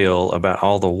Jimmy feel about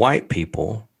all the white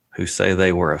people who say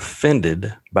they were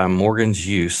offended by Morgan's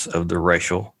use of the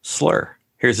racial slur?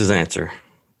 Here's his answer.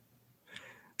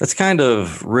 That's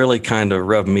really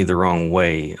rubbed me the wrong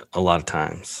way a lot of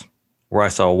times, where I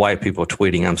saw white people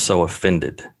tweeting, "I'm so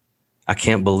offended. I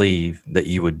can't believe that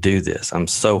you would do this. I'm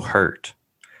so hurt."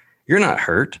 You're not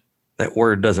hurt. That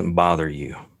word doesn't bother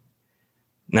you.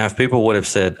 Now, if people would have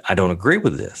said, "I don't agree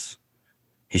with this,"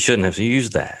 he shouldn't have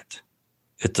used that.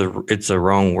 It's a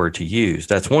wrong word to use.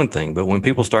 That's one thing. But when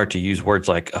people start to use words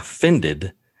like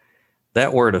offended,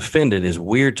 that word offended is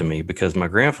weird to me, because my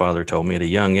grandfather told me at a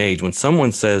young age, when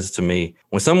someone says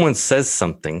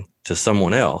something to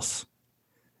someone else,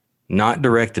 not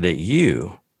directed at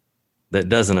you, that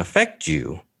doesn't affect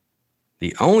you,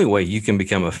 the only way you can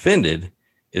become offended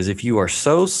is if you are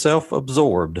so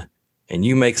self-absorbed and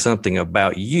you make something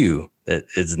about you that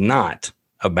is not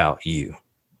about you.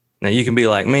 Now, you can be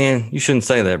like, "Man, you shouldn't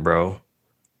say that, bro.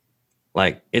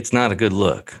 Like, it's not a good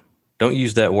look. Don't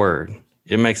use that word.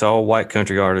 It makes all white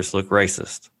country artists look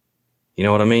racist." You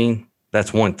know what I mean?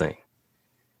 That's one thing.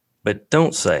 But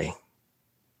don't say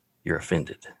you're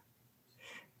offended.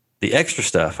 The extra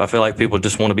stuff, I feel like people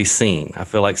just want to be seen. I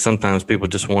feel like sometimes people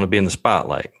just want to be in the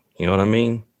spotlight. You know what I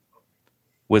mean?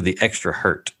 With the extra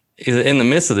hurt. In the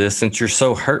midst of this, since you're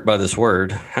so hurt by this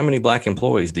word, how many black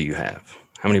employees do you have?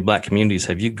 How many black communities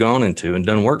have you gone into and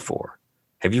done work for?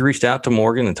 Have you reached out to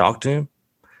Morgan and talked to him?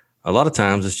 A lot of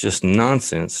times it's just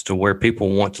nonsense to where people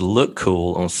want to look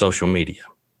cool on social media.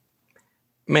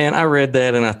 Man, I read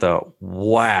that and I thought,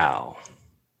 wow,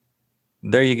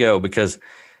 there you go. Because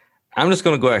I'm just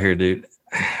going to go out here, dude.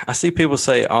 I see people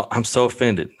say, "Oh, I'm so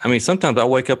offended." I mean, sometimes I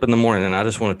wake up in the morning and I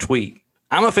just want to tweet,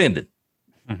 "I'm offended."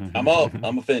 I'm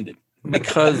offended.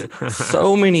 Because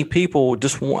so many people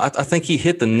just want, I think he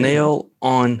hit the nail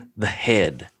on the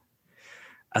head.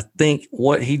 I think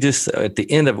what he just, at the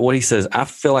end of what he says, I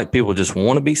feel like people just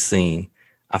want to be seen.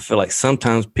 I feel like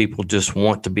sometimes people just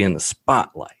want to be in the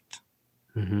spotlight.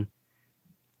 Mm-hmm.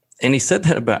 And he said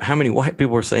that about how many white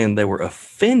people were saying they were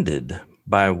offended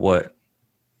by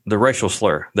the racial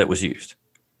slur that was used.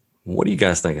 What do you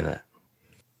guys think of that?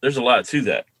 There's a lot to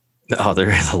that. Oh, there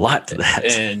is a lot to that.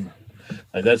 And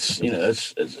that's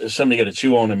something you got to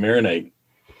chew on and marinate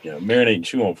and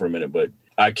chew on for a minute. But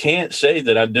I can't say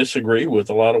that I disagree with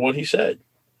a lot of what he said.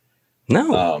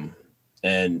 No.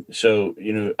 And so,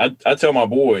 I tell my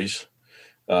boys,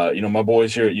 my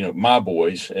boys here, my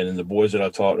boys, and then the boys that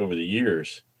I've taught over the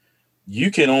years,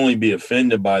 you can only be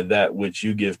offended by that which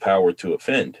you give power to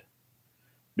offend.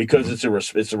 because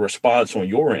it's a response on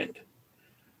your end,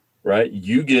 right?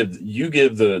 You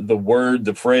give the word,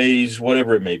 the phrase,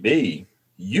 whatever it may be,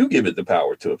 you give it the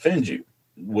power to offend you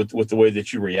with the way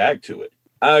that you react to it.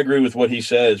 I agree with what he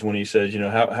says when he says,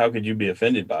 how could you be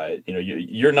offended by it?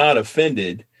 You're not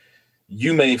offended.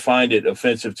 You may find it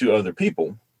offensive to other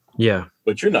people. Yeah.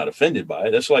 But you're not offended by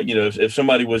it. That's like, if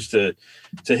somebody was to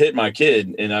hit my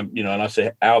kid and and I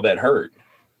say, ow, that hurt.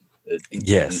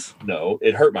 Yes. No,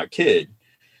 it hurt my kid.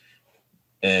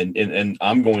 And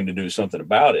I'm going to do something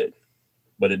about it,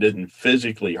 but it didn't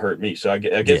physically hurt me. So I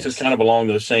guess it's kind of along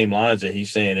those same lines that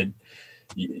he's saying it,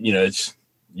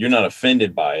 you're not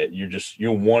offended by it.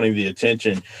 You're wanting the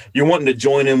attention. You're wanting to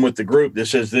join in with the group that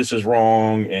says this is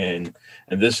wrong and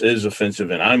this is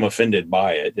offensive and I'm offended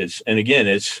by it. It's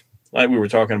like we were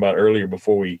talking about earlier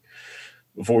before we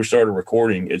started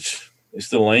recording. It's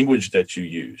the language that you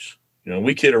use.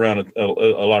 We kid around a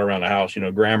lot around the house.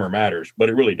 Grammar matters, but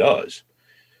it really does.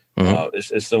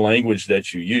 Mm-hmm. It's the language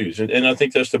that you use, and I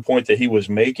think that's the point that he was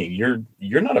making.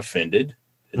 You're not offended.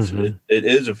 It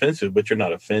is offensive, but you're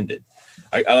not offended.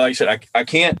 Like I said, I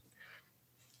can't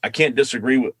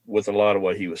disagree with a lot of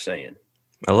what he was saying.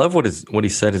 I love what he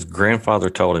said his grandfather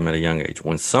told him at a young age.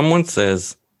 When someone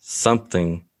says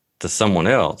something to someone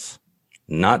else,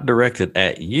 not directed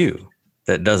at you,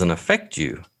 that doesn't affect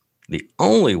you, the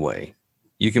only way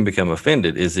you can become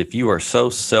offended is if you are so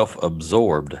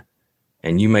self-absorbed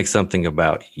and you make something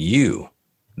about you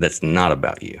that's not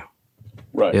about you.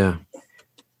 Right. Yeah.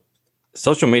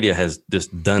 Social media has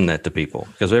just done that to people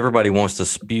because everybody wants to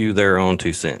spew their own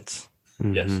 2 cents.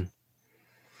 Mm-hmm. Yes.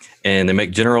 And they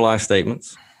make generalized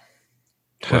statements.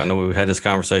 Well, I know we've had this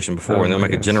conversation before, and they'll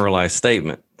make a generalized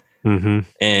statement. Mm-hmm.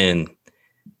 And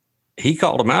he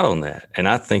called him out on that. And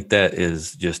I think that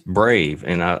is just brave.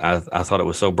 And I thought it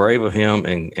was so brave of him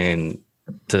and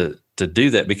to do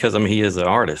that because, he is an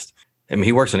artist.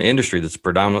 He works in an industry that's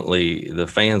the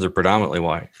fans are predominantly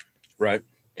white. Right.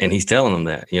 And he's telling them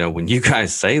that, when you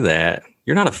guys say that,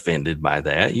 you're not offended by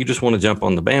that. You just want to jump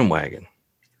on the bandwagon.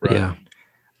 Right. Yeah.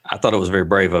 I thought it was very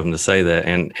brave of him to say that.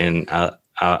 And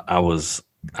I was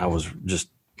just,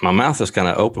 my mouth was kind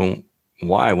of open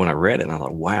wide when I read it. And I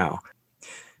thought, wow,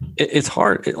 it's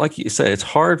hard. Like you said, it's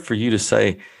hard for you to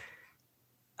say,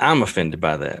 I'm offended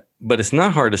by that. But it's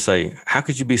not hard to say, how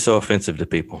could you be so offensive to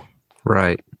people?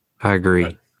 Right. I agree.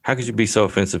 Right. How could you be so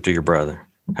offensive to your brother?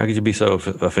 How could you be so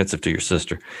offensive to your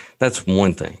sister? That's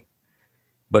one thing.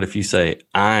 But if you say,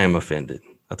 I'm offended,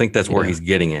 I think that's where he's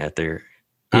getting at there.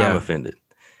 I'm offended.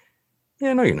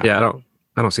 Yeah, no, you're not. Yeah,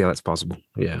 I don't see how that's possible.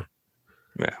 Yeah.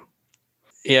 Yeah.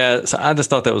 Yeah. So I just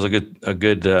thought that was a good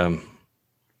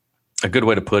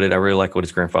way to put it. I really like what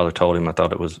his grandfather told him. I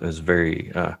thought it was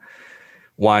very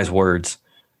wise words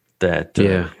that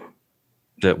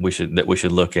we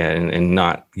should look at and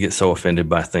not get so offended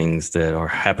by things that are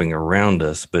happening around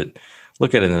us, but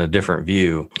look at it in a different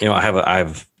view. I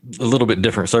have a little bit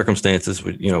different circumstances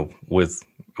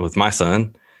with my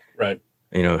son, right.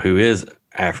 Who is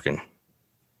African.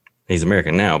 He's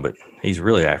American now, but he's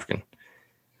really African.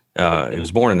 He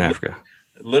was born in Africa.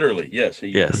 Literally, yes.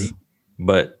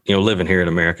 But living here in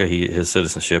America, his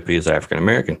citizenship, he is African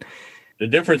American. The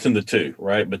difference in the two,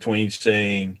 right, between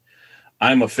saying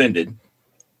I'm offended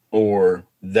or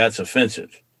that's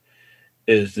offensive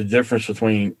is the difference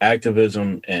between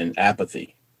activism and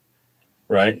apathy,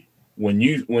 right? When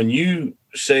you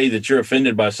say that you're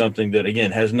offended by something that,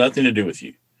 again, has nothing to do with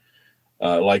you,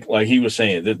 like he was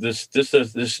saying,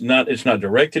 that it's not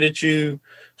directed at you,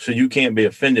 so you can't be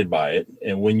offended by it.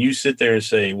 And when you sit there and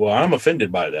say, well, I'm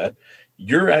offended by that,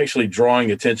 you're actually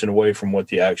drawing attention away from what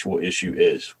the actual issue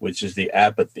is, which is the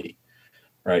apathy,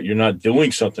 right? You're not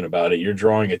doing something about it. You're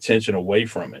drawing attention away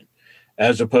from it,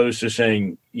 as opposed to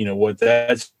saying, what,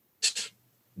 that's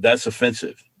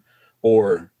offensive,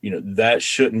 or, that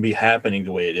shouldn't be happening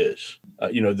the way it is.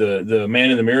 The Man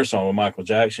in the Mirror song with Michael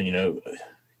Jackson,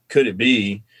 could it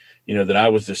be, that I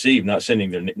was deceived, not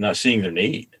seeing their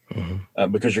need,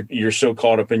 because you're so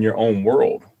caught up in your own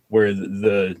world, where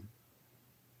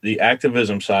the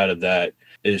activism side of that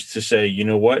is to say,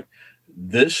 what,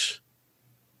 this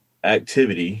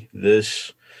activity,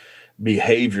 this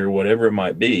behavior, whatever it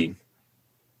might be,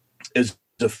 is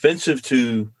offensive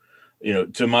to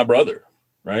my brother,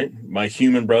 right? My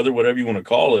human brother, whatever you want to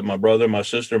call it, my brother, my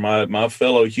sister, my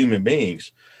fellow human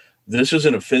beings. This is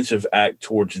an offensive act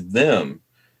towards them,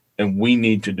 and we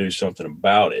need to do something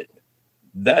about it.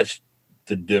 That's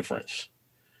the difference.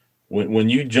 When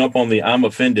you jump on the I'm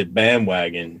offended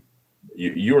bandwagon,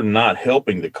 you're not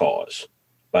helping the cause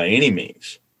by any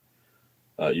means.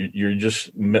 You're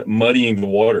just muddying the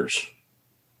waters,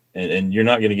 and you're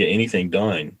not going to get anything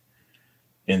done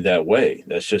in that way.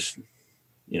 That's just,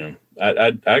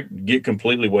 I get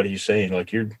completely what he's saying.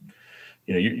 Like you're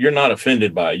not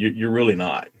offended by it. You're really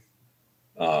not.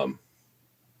 I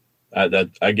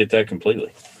get that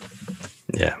completely.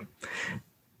 Yeah.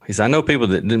 He said, I know people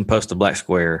that didn't post a black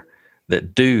square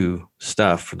that do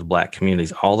stuff for the black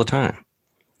communities all the time.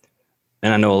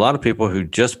 And I know a lot of people who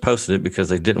just posted it because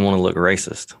they didn't want to look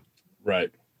racist.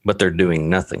 Right. But they're doing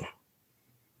nothing.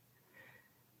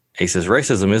 He says,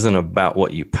 racism isn't about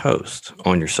what you post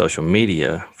on your social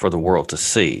media for the world to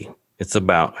see. It's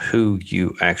about who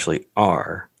you actually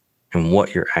are and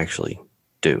what you're actually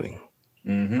doing.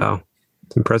 Mm-hmm. Oh,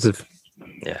 it's impressive.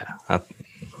 Yeah. I've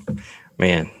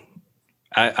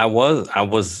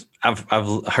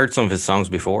heard some of his songs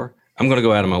before. I'm going to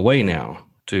go out of my way now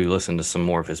to listen to some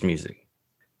more of his music.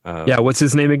 What's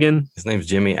his name again? His name's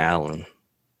Jimmy Allen.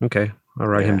 Okay. I'll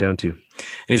write him down too. And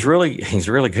he's really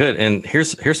good. And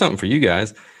here's something for you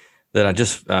guys that I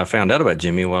just found out about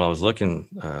Jimmy while I was looking.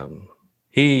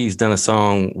 He's done a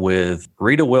song with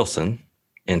Rita Wilson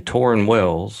and Torrin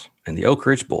Wells and the Oak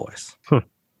Ridge Boys. Huh.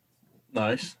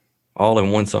 Nice. All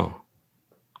in one song.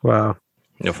 Wow.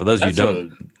 For those of you who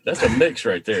don't. That's a mix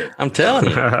right there. I'm telling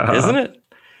you, isn't it?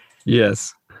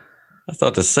 Yes. I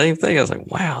thought the same thing. I was like,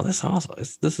 wow, this is awesome.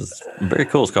 This is very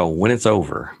cool. It's called When It's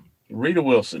Over. Rita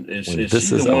Wilson. Is she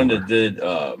the one that did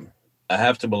I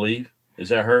Have to Believe? Is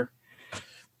that her?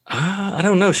 I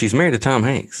don't know. She's married to Tom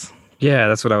Hanks. Yeah,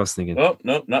 that's what I was thinking. Oh,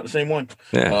 no, not the same one.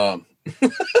 Yeah.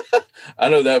 I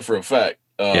know that for a fact.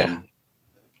 Yeah.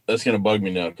 That's going to bug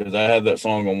me now because I have that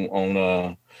song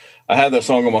on I have that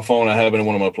song on my phone. I have it in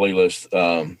one of my playlists.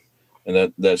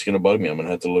 And that's going to bug me. I'm going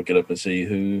to have to look it up and see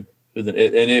who and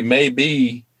it may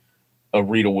be a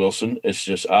Rita Wilson. It's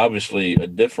just obviously a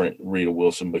different Rita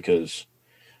Wilson because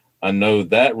I know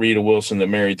that Rita Wilson that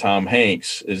married Tom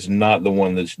Hanks is not the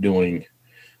one that's doing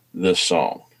this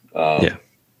song. Yeah.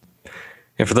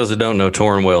 And for those that don't know,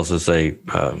 Torrin Wells is a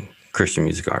Christian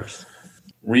music artist.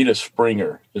 Rita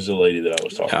Springer is the lady that I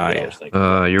was talking about. Yeah. I was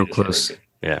thinking you're close. Springer.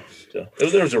 Yeah. So,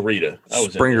 there was a Rita.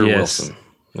 Springer Wilson.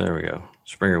 There we go.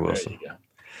 Springer Wilson.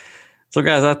 So,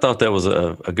 guys, I thought that was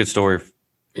a good story,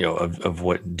 of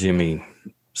what Jimmy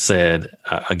said.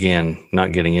 Again,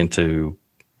 not getting into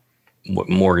what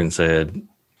Morgan said.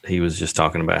 He was just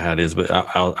talking about how it is. But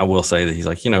I will say that he's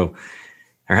like, there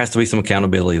has to be some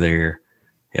accountability there.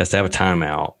 He has to have a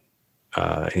timeout.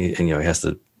 He has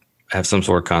to have some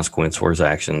sort of consequence for his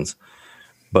actions.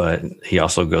 But he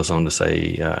also goes on to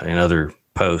say in other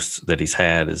posts that he's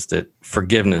had is that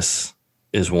forgiveness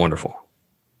is wonderful.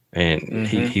 And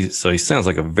he sounds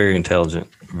like a very intelligent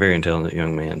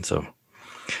young man. So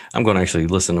I'm going to actually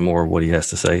listen to more of what he has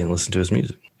to say and listen to his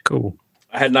music. Cool.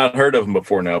 I had not heard of him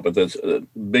before now, but that's a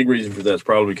big reason for that is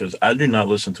probably because I do not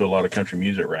listen to a lot of country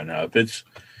music right now. If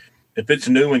it's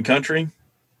new in country,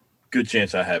 good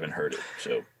chance I haven't heard it.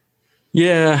 So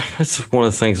yeah, that's one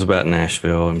of the things about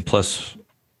Nashville, and plus,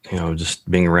 just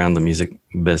being around the music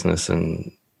business,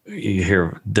 and you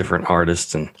hear different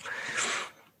artists, and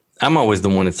I'm always the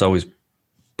one that's always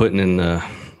putting in the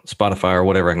Spotify or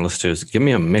whatever I can listen to is give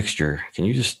me a mixture. Can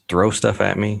you just throw stuff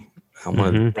at me? I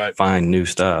want to find new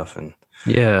stuff. And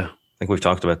yeah, I think we've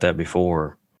talked about that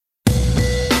before.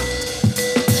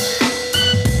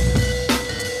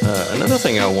 Another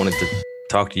thing I wanted to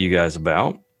talk to you guys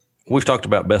about, we've talked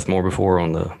about Beth Moore before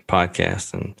on the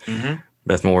podcast, and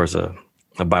Beth Moore is a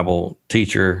Bible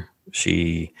teacher.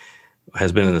 She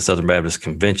has been in the Southern Baptist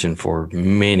Convention for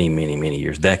many, many, many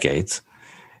years, decades.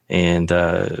 And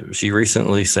she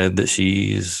recently said that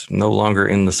she's no longer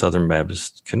in the Southern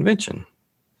Baptist Convention.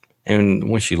 And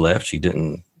when she left, she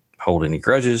didn't hold any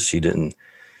grudges. She didn't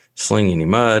sling any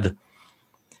mud.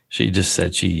 She just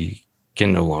said she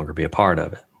can no longer be a part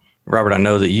of it. Robert, I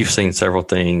know that you've seen several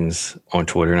things on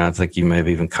Twitter, and I think you may have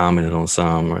even commented on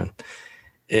some.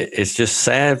 It's just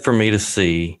sad for me to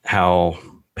see how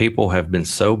people have been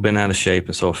so bent out of shape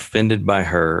and so offended by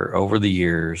her over the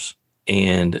years.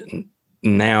 And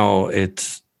now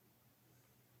it's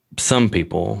some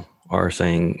people are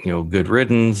saying, good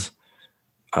riddance.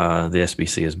 The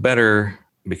SBC is better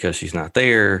because she's not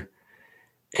there.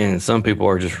 And some people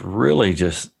are just really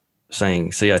just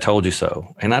saying, see, I told you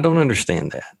so. And I don't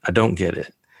understand that. I don't get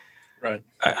it. Right.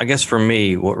 I guess for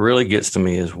me, what really gets to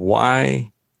me is why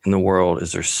in the world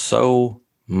is there so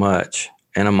much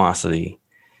animosity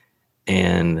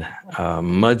and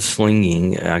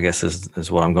mudslinging, I guess is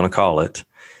what I'm going to call it,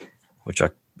 which I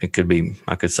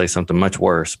could say something much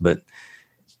worse, but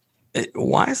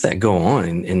why does that go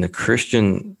on in the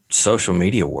Christian social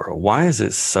media world? Why is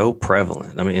it so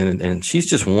prevalent? I mean, and she's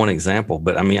just one example,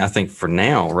 but I mean, I think for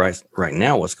now, right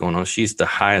now, what's going on? She's the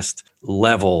highest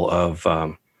level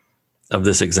of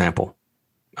this example.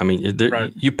 I mean,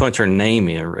 you punch her name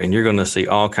in, and you're going to see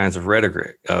all kinds of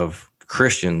rhetoric of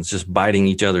Christians just biting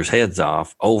each other's heads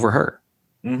off over her.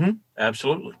 Mm-hmm.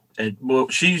 Absolutely. And well,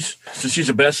 she's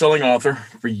a best-selling author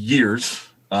for years.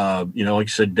 Like you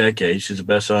said, decades. She's a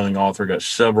best-selling author. Got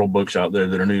several books out there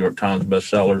that are New York Times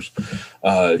bestsellers.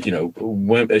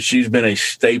 She's been a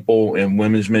staple in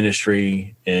women's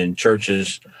ministry in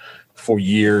churches for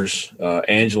years.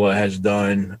 Angela has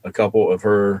done a couple of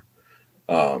her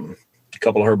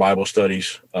Bible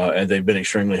studies, and they've been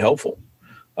extremely helpful.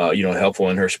 Helpful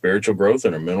in her spiritual growth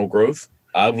and her mental growth.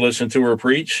 I've listened to her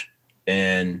preach,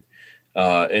 and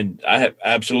I have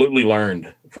absolutely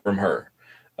learned from her.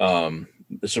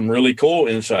 Some really cool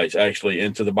insights actually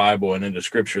into the Bible and into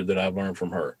Scripture that I've learned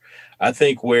from her. I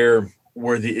think where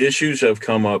the issues have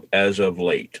come up as of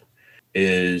late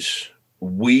is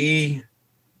we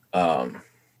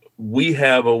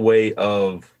have a way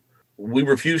of, we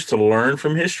refuse to learn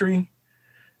from history,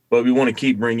 but we want to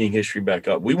keep bringing history back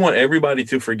up. We want everybody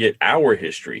to forget our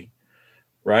history,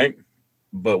 right?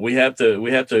 But we have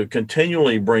to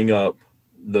continually bring up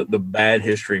the bad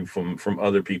history from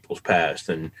other people's past.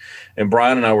 And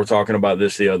Brian and I were talking about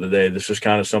this the other day. This is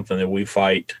kind of something that we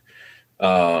fight.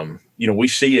 We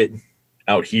see it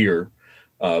out here,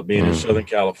 being in Southern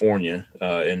California.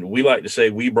 And we like to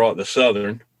say we brought the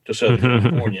Southern to Southern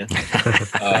California.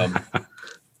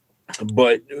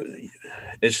 But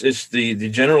it's the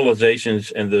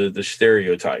generalizations and the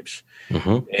stereotypes.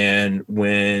 Mm-hmm. And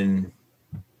when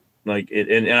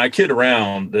and I kid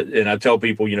around and I tell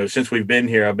people, since we've been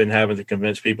here, I've been having to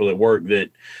convince people at work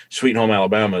that Sweet Home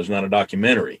Alabama is not a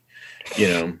documentary,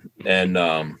 and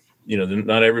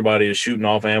not everybody is shooting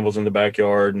off anvils in the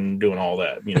backyard and doing all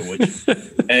that, which,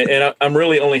 and I'm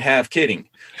really only half kidding.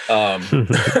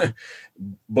 But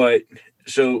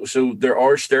so there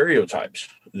are stereotypes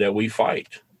that we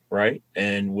fight, right?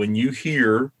 And when you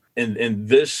hear, and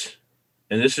this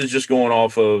is just going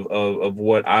off of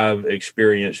what I've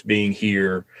experienced being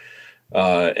here,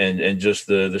 and just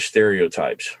the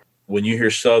stereotypes. When you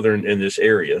hear Southern in this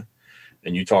area,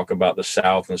 and you talk about the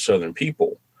South and Southern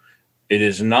people, it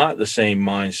is not the same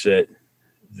mindset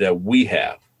that we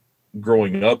have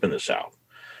growing up in the South,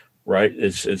 right?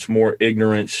 It's more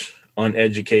ignorance,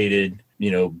 uneducated,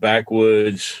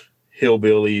 backwoods,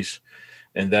 hillbillies,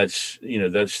 and that's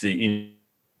the.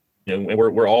 And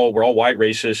we're all white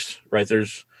racists, right?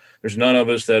 There's none of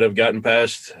us that have gotten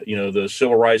past, the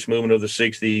civil rights movement of the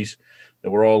 60s,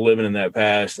 that we're all living in that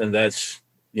past. And that's,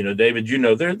 David,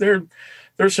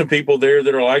 there's some people there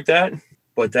that are like that,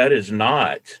 but that is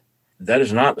not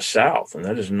the South. And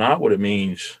that is not what it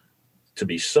means to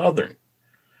be Southern,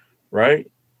 right?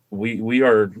 We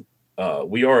are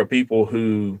a people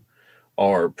who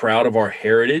are proud of our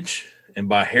heritage. And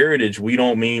by heritage, we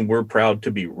don't mean we're proud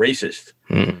to be racist.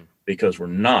 Because we're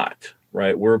not,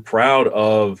 right? We're proud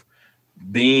of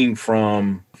being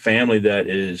from a family that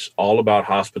is all about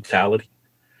hospitality.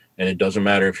 And it doesn't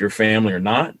matter if you're family or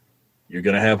not, you're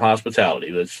going to have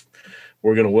hospitality.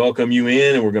 We're going to welcome you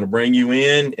in, and we're going to bring you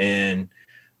in. And,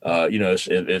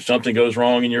 if something goes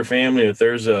wrong in your family, if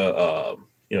there's a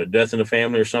death in the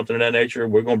family or something of that nature,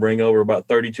 we're going to bring over about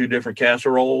 32 different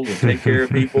casseroles and take care of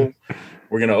people.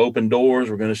 We're going to open doors.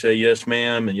 We're going to say, yes,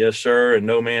 ma'am, and yes, sir, and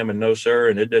no, ma'am, and no, sir.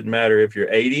 And it doesn't matter if you're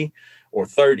 80 or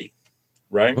 30,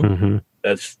 right? Mm-hmm.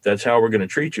 That's how we're going to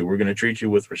treat you. We're going to treat you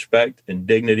with respect and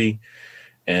dignity,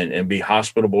 and be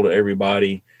hospitable to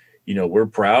everybody. We're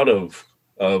proud of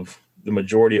the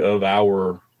majority of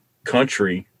our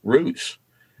country roots.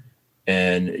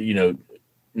 And,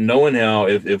 knowing how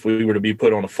if we were to be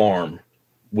put on a farm,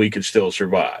 we could still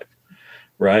survive,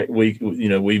 right?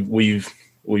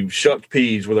 We've shucked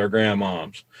peas with our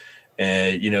grandmoms,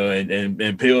 and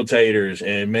and peeled taters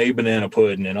and made banana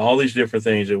pudding and all these different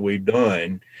things that we've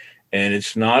done. And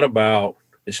it's not about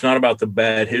the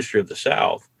bad history of the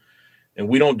South, and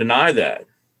we don't deny that,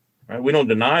 right? We don't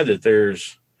deny that there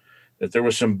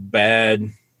was some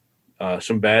bad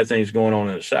things going on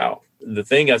in the South. The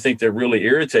thing I think that really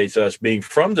irritates us being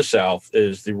from the South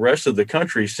is the rest of the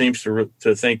country seems to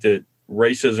think that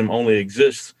racism only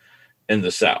exists in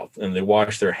the South, and they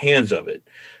wash their hands of it,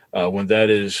 when that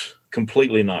is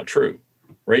completely not true.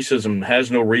 Racism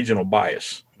has no regional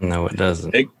bias. No, it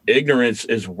doesn't. Ignorance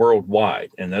is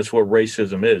worldwide, and that's what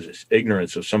racism is. It's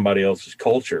ignorance of somebody else's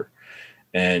culture,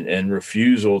 and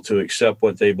refusal to accept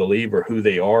what they believe or who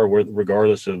they are,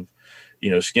 regardless of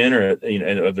skin or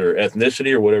of their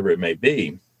ethnicity or whatever it may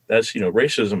be. That's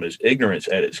racism is ignorance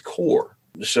at its core.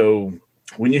 So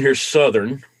when you hear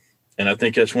Southern, and I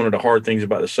think that's one of the hard things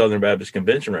about the Southern Baptist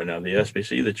Convention right now, the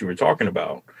SBC that you were talking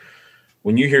about.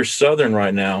 When you hear Southern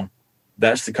right now,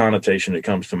 that's the connotation that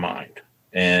comes to mind.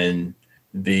 And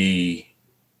the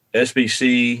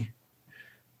SBC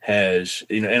has,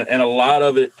 and a lot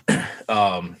of it,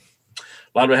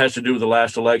 has to do with the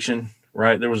last election,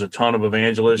 right? There was a ton of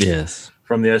evangelists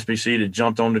from the SBC that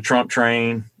jumped on the Trump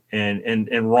train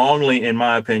and wrongly, in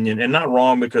my opinion, and not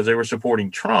wrong because they were supporting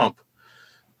Trump,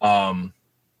 wrong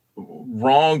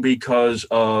because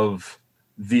of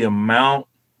the amount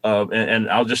of, and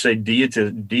I'll just say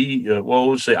idolism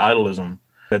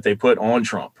that they put on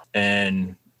Trump.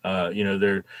 And,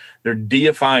 they're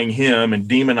deifying him and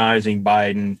demonizing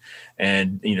Biden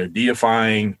and,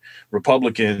 deifying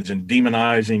Republicans and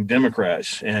demonizing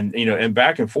Democrats and, and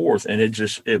back and forth. And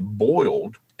it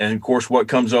boiled. And of course, what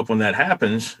comes up when that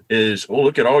happens is, well,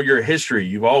 look at all your history.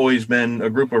 You've always been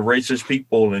a group of racist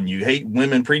people and you hate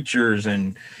women preachers.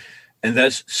 And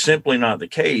that's simply not the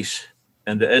case.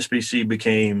 And the SBC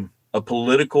became a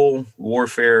political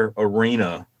warfare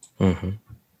arena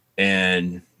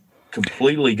and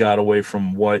completely got away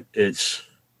from what it's,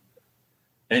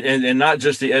 and not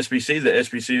just the SBC. The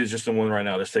SBC is just the one right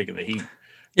now that's taking the heat.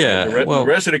 Yeah. The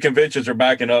rest of the conventions are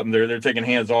backing up and they're taking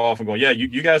hands off and going, yeah,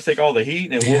 you guys take all the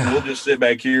heat and we'll just sit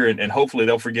back here and hopefully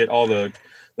they'll forget all the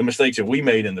mistakes that we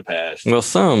made in the past. Well,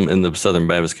 some in the Southern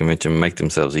Baptist Convention make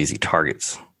themselves easy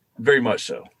targets. Very much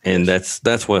so. And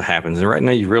that's what happens. And right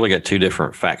now you've really got two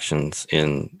different factions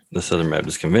in the Southern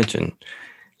Baptist Convention.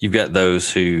 You've got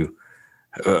those who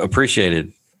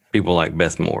appreciated people like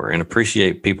Beth Moore and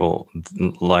appreciate people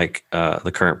like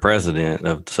the current president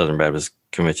of the Southern Baptist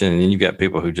Convention. And then you've got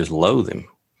people who just loathe him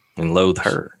and loathe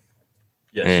her.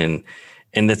 Yes.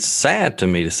 And it's sad to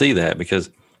me to see that because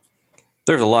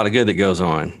there's a lot of good that goes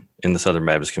on in the Southern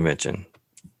Baptist Convention.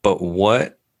 But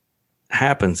what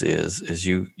happens is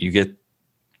you get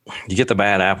the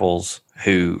bad apples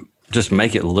who just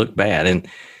make it look bad. And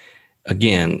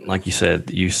again, like you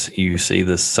said, you see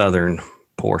the Southern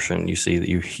portion, you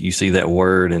see that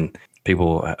word, and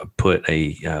people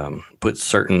put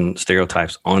certain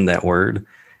stereotypes on that word,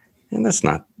 and that's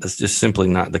just simply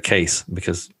not the case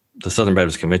because the Southern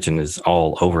Baptist Convention is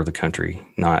all over the country,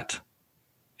 not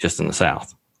just in the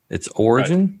South. Its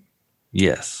origin, right.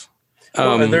 Yes.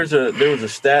 And there was a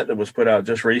stat that was put out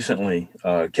just recently.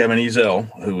 Kevin Ezel,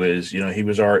 who is, he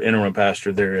was our interim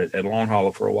pastor there at Long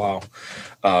Hollow for a while.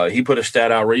 He put a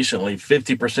stat out recently.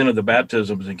 50% of the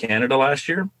baptisms in Canada last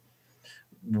year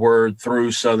were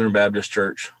through Southern Baptist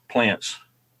Church plants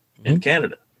in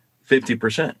Canada.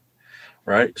 50%,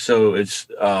 right? So it's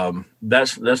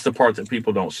that's the part that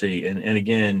people don't see. And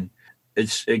again,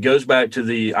 it goes back to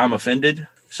the I'm offended.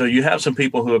 So you have some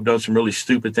people who have done some really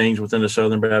stupid things within the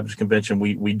Southern Baptist Convention.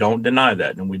 We don't deny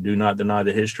that, and we do not deny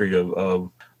the history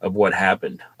of what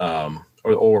happened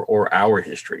or our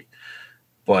history.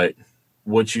 But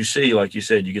what you see, like you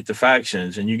said, you get the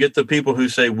factions, and you get the people who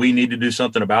say we need to do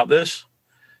something about this,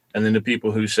 and then the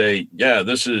people who say, yeah,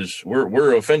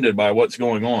 we're offended by what's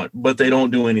going on, but they don't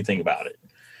do anything about it.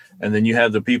 And then you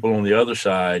have the people on the other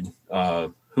side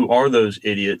who are those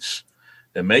idiots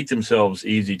that make themselves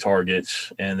easy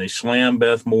targets, and they slam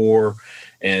Beth Moore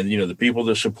and, the people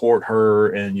that support her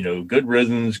and, good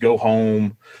riddance, go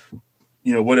home,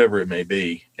 whatever it may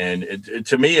be. And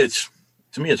to me, it's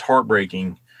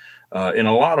heartbreaking in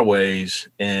a lot of ways.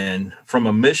 And from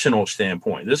a missional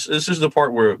standpoint, this is the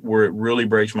part where it really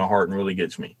breaks my heart and really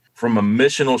gets me. From a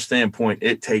missional standpoint,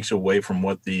 it takes away from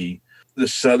what the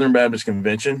Southern Baptist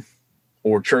Convention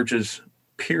or churches,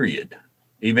 period,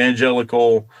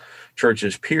 evangelical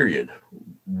churches, period,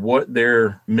 what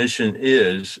their mission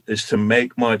is to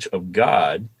make much of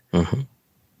God.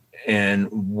 And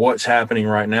what's happening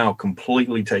right now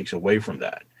completely takes away from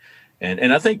that.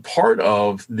 And I think part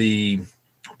of the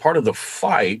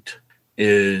fight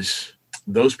is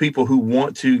those people who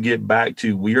want to get back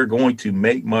to, we are going to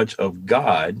make much of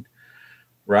God,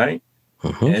 right?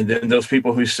 And then those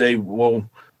people who say, well,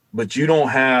 but you don't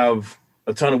have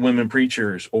a ton of women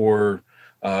preachers, or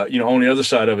on the other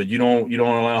side of it, you don't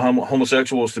allow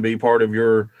homosexuals to be part of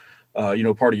your,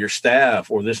 part of your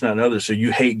staff, or this, not another. So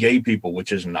you hate gay people,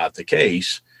 which is not the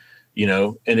case,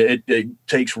 and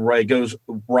it goes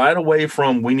right away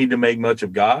from we need to make much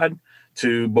of God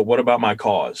to, but what about my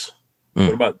cause?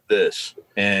 What about this?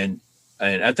 And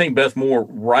I think Beth Moore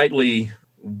rightly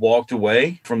walked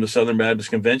away from the Southern Baptist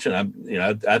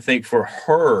Convention. I think for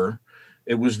her,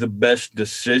 it was the best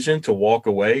decision to walk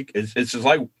away. It's just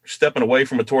like stepping away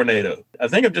from a tornado. I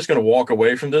think I'm just going to walk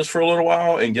away from this for a little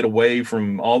while and get away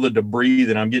from all the debris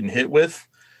that I'm getting hit with,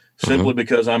 simply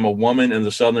because I'm a woman in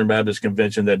the Southern Baptist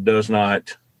Convention that does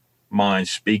not mind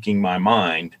speaking my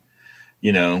mind,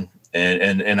 and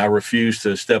I refuse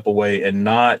to step away and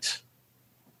not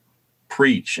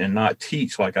preach and not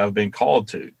teach like I've been called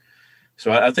to.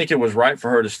 So I think it was right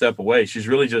for her to step away. She's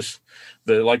really just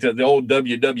the old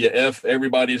WWF,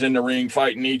 everybody's in the ring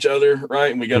fighting each other,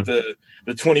 right? And we got the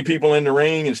 20 people in the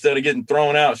ring. Instead of getting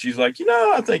thrown out, she's like,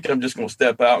 I think I'm just going to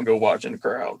step out and go watch in the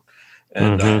crowd.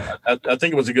 And I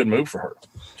think it was a good move for her,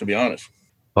 to be honest.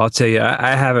 Well, I'll tell you,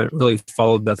 I haven't really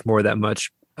followed Beth Moore that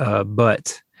much,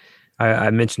 but I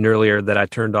mentioned earlier that I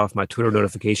turned off my Twitter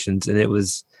notifications, and it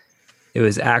was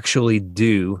actually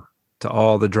due to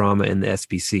all the drama in the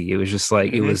SBC. It was just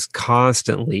like, it was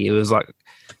constantly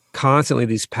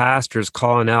these pastors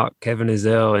calling out Kevin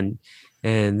Ezell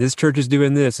and this church is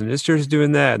doing this and this church is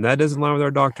doing that, and that doesn't align with our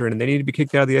doctrine, and they need to be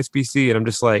kicked out of the SBC. And I'm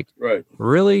just like, right,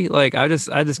 really? Like, I just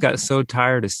got so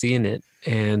tired of seeing it.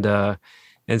 And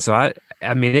so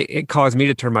I mean, it caused me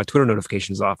to turn my Twitter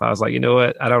notifications off. I was like, you know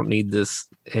what? I don't need this.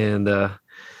 And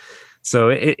so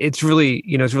it's really,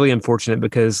 it's really unfortunate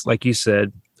because, like you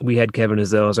said, we had Kevin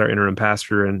Ezell as our interim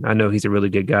pastor, and I know he's a really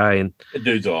good guy. And the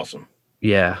dude's awesome.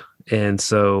 Yeah. And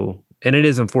so, and it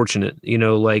is unfortunate,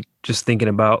 like just thinking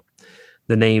about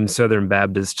the name Southern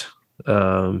Baptist,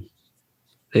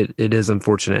 it is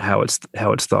unfortunate how it's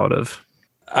thought of.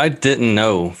 I didn't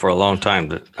know for a long time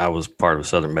that I was part of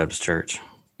Southern Baptist Church.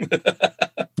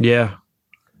 Yeah.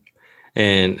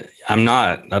 And I'm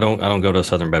not. I don't go to a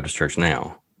Southern Baptist Church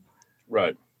now.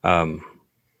 Right.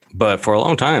 But for a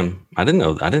long time, I didn't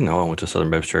know I went to Southern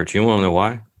Baptist Church. You want to know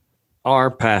why? Our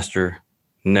pastor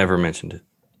never mentioned it.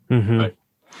 Mm-hmm. Right.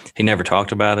 He never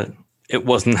talked about it. It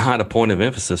was not a point of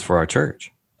emphasis for our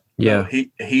church. Yeah. No,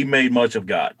 he made much of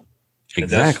God.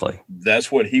 Exactly.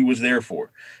 That's what he was there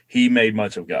for. He made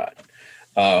much of God.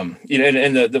 And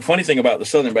the funny thing about the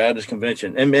Southern Baptist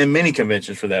Convention and many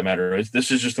conventions for that matter is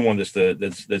this is just the one that's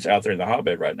out there in the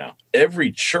hotbed right now.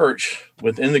 Every church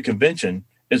within the convention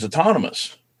is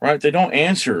autonomous, right? They don't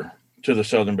answer to the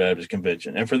Southern Baptist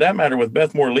Convention. And for that matter, with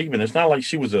Beth Moore leaving, it's not like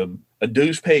she was a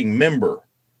dues paying member.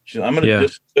 I'm going to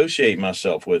disassociate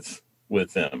myself with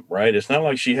them, right? It's not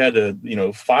like she had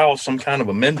to, file some kind of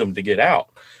amendment to get out.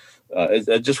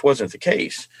 That just wasn't the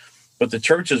case. But the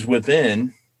churches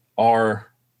within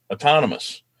are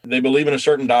autonomous. They believe in a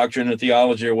certain doctrine, a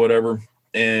theology or whatever,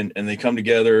 and they come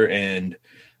together and,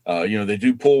 they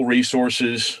do pull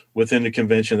resources within the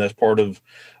convention. That's part of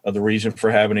the reason for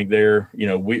having it there.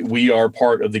 We are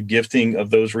part of the gifting of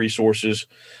those resources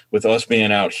with us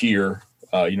being out here.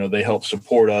 They help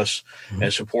support us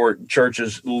and support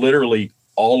churches literally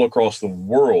all across the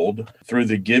world through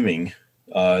the giving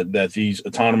that these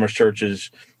autonomous churches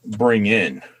bring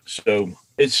in. So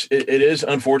it is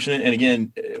unfortunate. And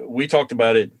again, we talked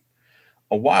about it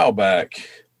a while back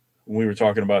when we were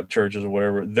talking about churches or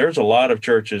whatever. There's a lot of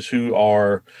churches who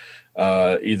are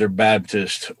either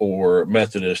Baptist or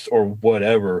Methodist or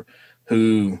whatever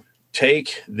who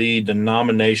take the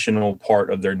denominational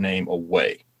part of their name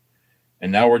away.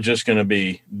 And now we're just going to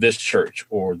be this church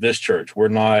or this church. We're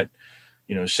not,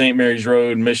 St. Mary's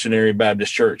Road Missionary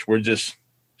Baptist Church. We're just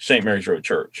St. Mary's Road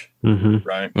Church,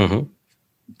 right? Mm-hmm.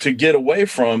 To get away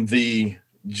from the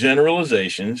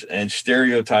generalizations and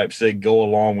stereotypes that go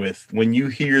along with when you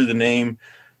hear the name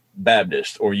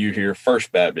Baptist or you hear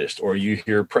First Baptist or you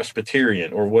hear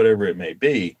Presbyterian or whatever it may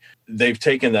be, they've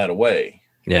taken that away.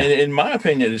 Yeah. And in my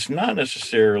opinion, it's not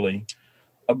necessarily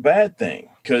a bad thing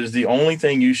because the only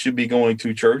thing you should be going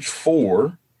to church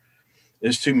for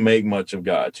is to make much of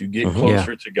God, to get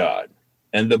closer to God.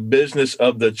 And the business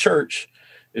of the church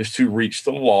is to reach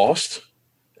the lost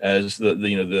as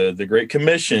the Great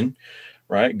Commission,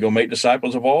 right? Go make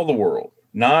disciples of all the world,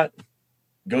 not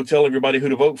go tell everybody who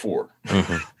to vote for.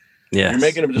 Mm-hmm. Yes. You're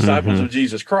making them disciples of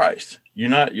Jesus Christ. You're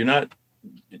not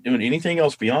doing anything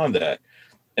else beyond that.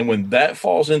 And when that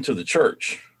falls into the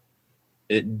church,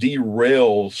 it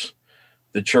derails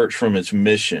the church from its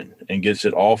mission and gets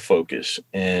it off focus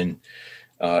and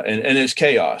it's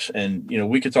chaos. And,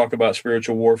 we could talk about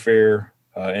spiritual warfare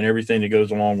and everything that goes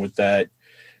along with that.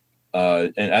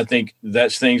 And I think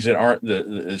that's things that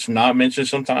it's not mentioned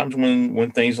sometimes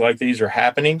when things like these are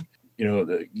happening.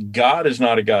 God is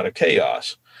not a God of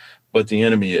chaos, but the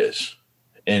enemy is.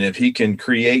 And if he can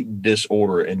create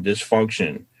disorder and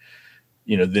dysfunction,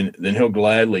 then he'll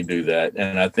gladly do that.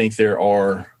 And I think there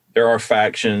are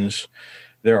factions,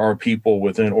 there are people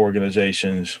within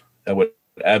organizations that would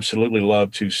absolutely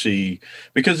love to see,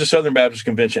 because the Southern Baptist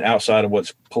Convention, outside of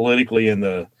what's politically in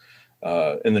the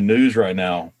news right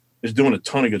now, is doing a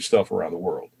ton of good stuff around the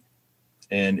world.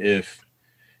 And if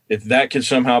that can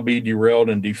somehow be derailed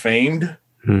and defamed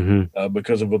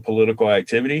because of a political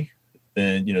activity,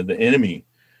 then, the enemy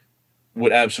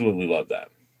would absolutely love that.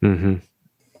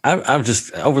 I've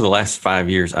just, over the last 5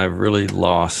 years, I've really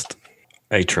lost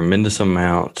a tremendous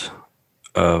amount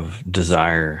of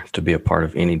desire to be a part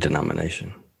of any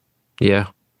denomination. Yeah.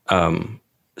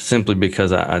 Simply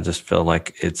because I just feel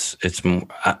like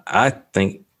I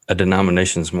think a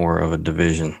denomination is more of a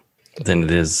division than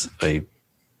it is a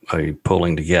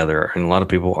pulling together. And a lot of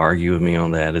people argue with me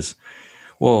on that is,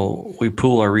 well, we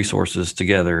pool our resources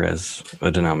together as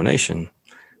a denomination.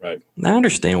 Right. I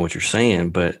understand what you're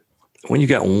saying, but when you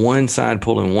got one side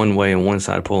pulling one way and one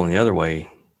side pulling the other way,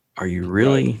 are you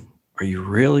really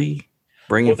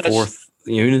bringing forth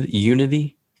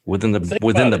unity within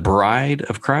the bride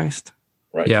of Christ?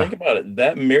 Right. Yeah. Think about it.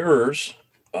 That mirrors,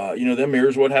 that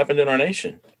mirrors what happened in our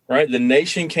nation, right? The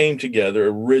nation came together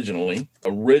originally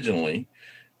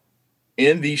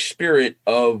in the spirit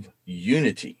of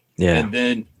unity. Yeah. And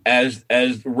then as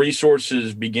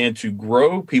resources began to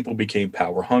grow, people became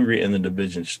power hungry and the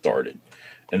division started.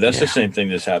 And that's the same thing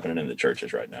that's happening in the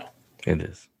churches right now. It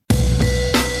is.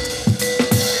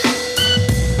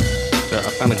 I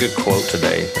found a good quote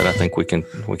today that I think we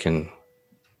can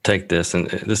take this, and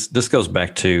this goes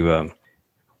back to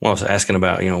what I was asking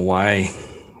about. Why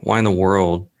in the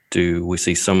world do we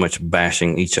see so much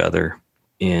bashing each other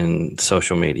in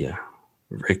social media,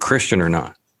 a Christian or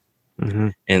not?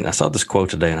 And I saw this quote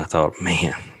today, and I thought,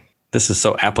 man, this is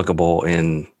so applicable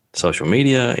in social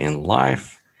media, in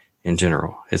life, in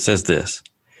general. It says this: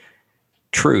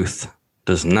 truth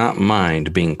does not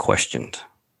mind being questioned.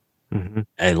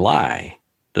 A lie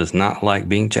does not like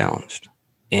being challenged.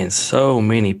 And so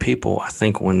many people, I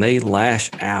think, when they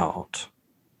lash out,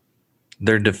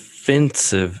 their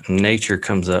defensive nature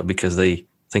comes up because they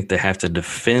think they have to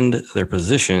defend their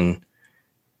position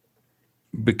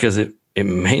because it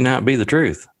may not be the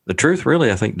truth. The truth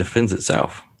really, I think, defends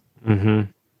itself. I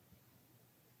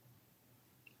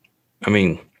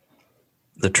mean,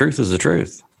 the truth is the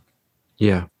truth.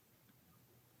 Yeah.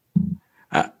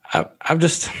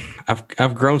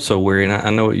 I've grown so weary, and I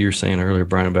know what you were saying earlier,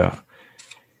 Brian, about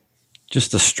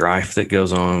just the strife that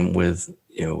goes on with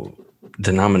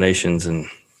denominations. And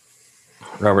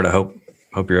Robert, I hope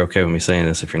you're okay with me saying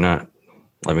this. If you're not,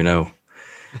 let me know.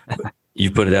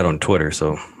 You put it out on Twitter,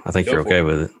 so I think you're okay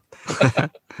with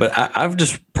it. But I've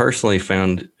just personally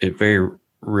found it very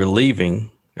relieving,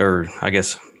 or I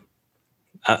guess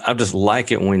I just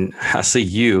like it when I see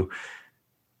you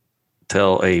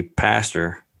tell a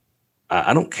pastor,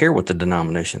 I don't care what the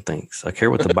denomination thinks. I care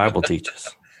what the Bible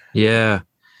teaches. Yeah.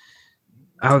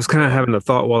 I was kind of having a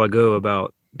thought a while ago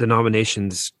about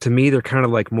denominations. To me, they're kind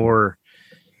of like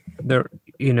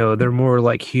they're more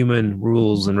like human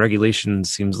rules and regulations.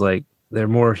 Seems like they're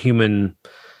more human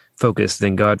focused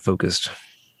than God focused.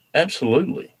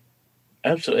 Absolutely.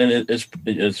 And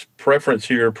it's preference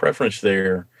here, preference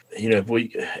there. And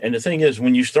the thing is,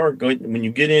 when you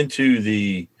get into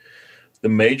the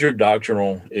major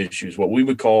doctrinal issues, what we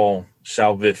would call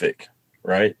salvific,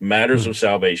 right? Matters of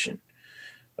salvation.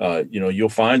 You'll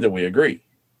find that we agree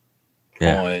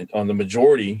on the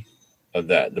majority of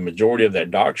that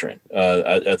doctrine.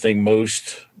 I think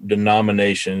most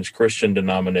Christian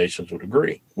denominations would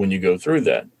agree when you go through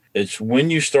that. It's when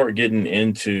you start getting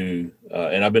into,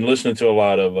 and I've been listening to a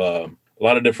lot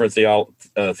of different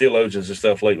theologians and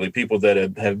stuff lately, people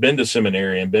that have been to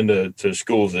seminary and been to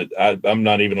schools that I'm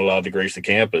not even allowed to grace the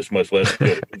campus, much less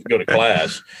go to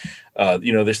class.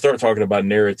 They start talking about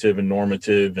narrative and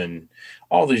normative and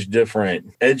all these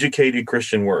different educated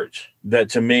Christian words that,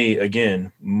 to me,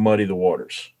 again, muddy the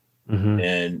waters.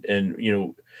 And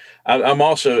I'm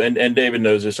also, and David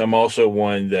knows this, I'm also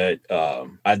one that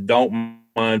I don't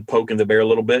mind poking the bear a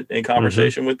little bit in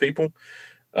conversation with people.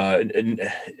 And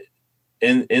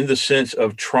in the sense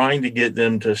of trying to get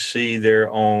them to see their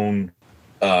own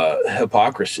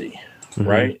hypocrisy,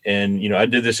 right? And, I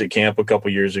did this at camp a couple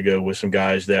years ago with some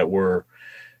guys that were,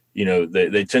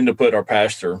 they tend to put our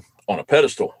pastor on a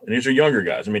pedestal. And these are younger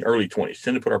guys, early 20s,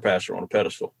 tend to put our pastor on a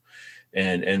pedestal.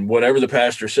 And whatever the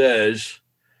pastor says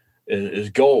is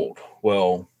gold.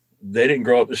 Well, they didn't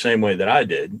grow up the same way that I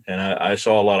did. And I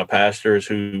saw a lot of pastors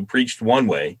who preached one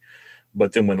way,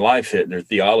 but then when life hit, their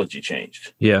theology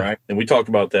changed. Yeah. Right. And we talked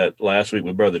about that last week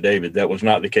with Brother David. That was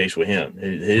not the case with him.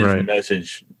 His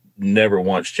message never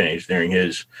once changed during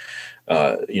his,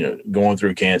 going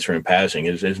through cancer and passing.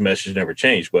 His message never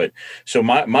changed. But so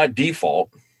my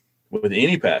default with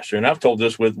any pastor, and I've told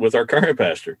this with our current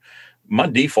pastor, my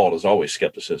default is always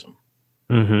skepticism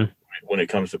when it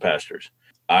comes to pastors.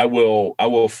 I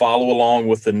will follow along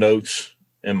with the notes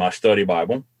in my study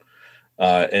Bible.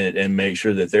 And make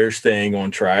sure that they're staying on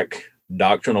track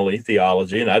doctrinally,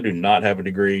 theology, and I do not have a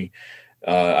degree.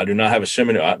 I do not have a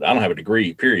seminary. I don't have a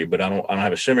degree, period, but I don't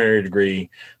have a seminary degree,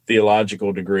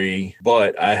 theological degree,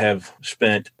 but I have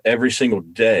spent every single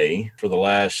day for the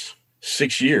last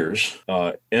 6 years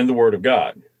in the Word of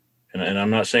God. And I'm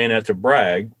not saying that to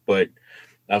brag, but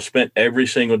I've spent every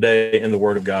single day in the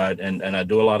Word of God, and I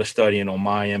do a lot of studying on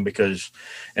my end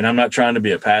and I'm not trying to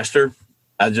be a pastor.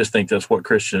 I just think that's what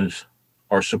Christians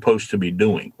are supposed to be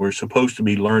doing. We're supposed to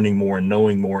be learning more and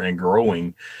knowing more and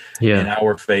growing in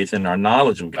our faith and our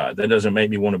knowledge of God. That doesn't make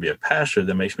me want to be a pastor.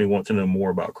 That makes me want to know more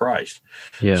about Christ.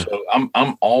 Yeah. So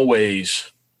I'm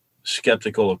always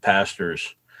skeptical of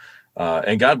pastors,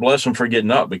 and God bless them for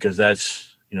getting up, because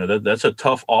that's a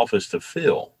tough office to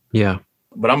fill. Yeah.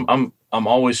 But I'm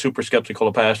always super skeptical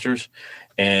of pastors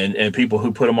and people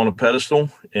who put them on a pedestal.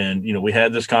 And, we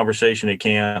had this conversation at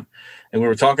camp, and we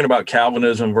were talking about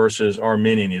Calvinism versus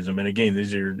Arminianism. And again,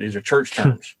 these are church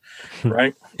terms,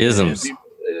 right? Isms.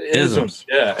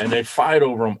 Yeah. And they fight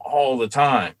over them all the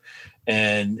time.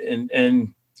 And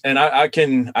I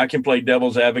can play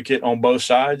devil's advocate on both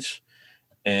sides.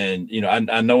 And,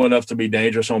 I know enough to be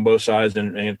dangerous on both sides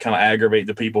and kind of aggravate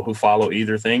the people who follow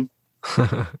either thing.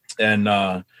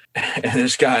 And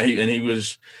this guy, he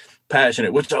was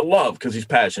passionate, which I love because he's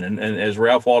passionate. And as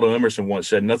Ralph Waldo Emerson once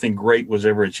said, nothing great was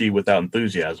ever achieved without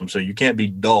enthusiasm. So you can't be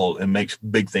dull and make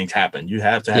big things happen. You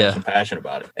have to have some passion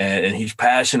about it. And he's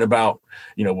passionate about,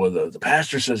 the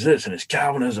pastor says this and it's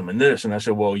Calvinism and this. And I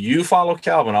said, well, you follow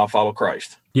Calvin, I'll follow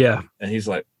Christ. Yeah. And he's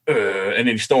like, and then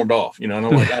he stormed off, and I'm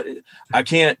like, I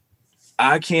can't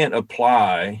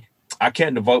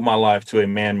devote my life to a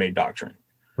man-made doctrine.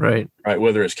 Right.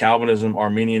 Whether it's Calvinism,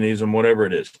 Arminianism, whatever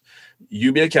it is.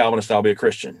 You be a Calvinist, I'll be a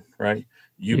Christian, right?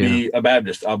 You be a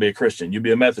Baptist, I'll be a Christian. You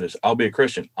be a Methodist, I'll be a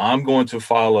Christian. I'm going to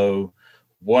follow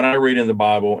what I read in the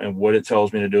Bible and what it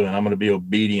tells me to do, and I'm going to be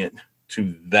obedient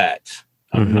to that.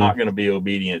 I'm not going to be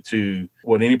obedient to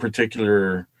what any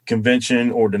particular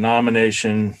convention or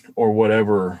denomination or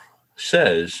whatever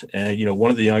says. And,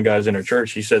 one of the young guys in our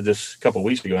church, he said this a couple of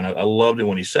weeks ago, and I loved it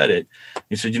when he said it.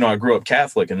 He said, I grew up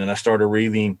Catholic, and then I started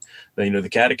reading, the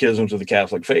catechisms of the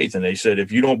Catholic faith. And they said,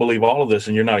 if you don't believe all of this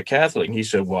and you're not a Catholic. And he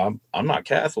said, well, I'm not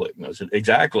Catholic. And I said,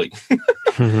 exactly.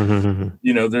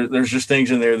 There's just things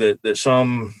in there that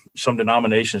some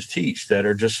denominations teach that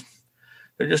are just,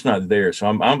 they're just not there. So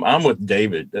I'm with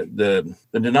David. The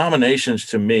denominations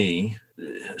to me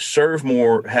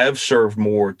have served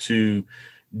more to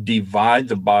divide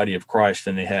the body of Christ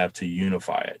than they have to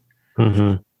unify it.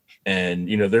 And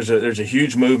there's a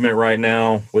huge movement right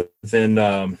now within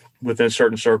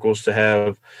certain circles to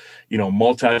have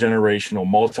multi-generational,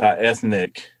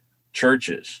 multi-ethnic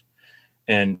churches,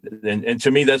 and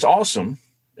to me that's awesome,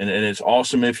 and it's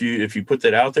awesome if you put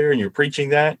that out there and you're preaching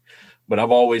that. But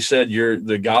I've always said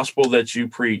the gospel that you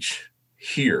preach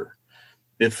here,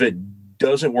 if it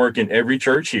doesn't work in every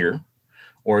church here,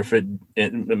 or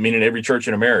in every church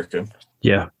in America.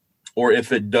 Yeah. Or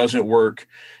if it doesn't work,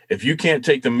 if you can't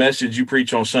take the message you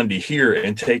preach on Sunday here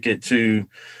and take it to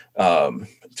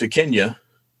Kenya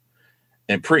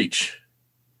and preach,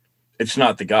 it's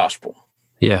not the gospel.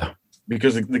 Yeah.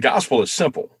 Because the gospel is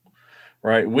simple,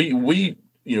 right? We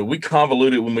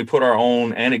convolute it when we put our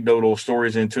own anecdotal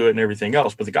stories into it and everything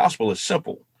else, but the gospel is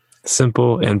simple.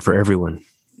 Simple and for everyone.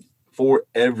 For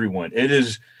everyone. It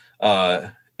is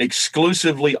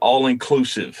exclusively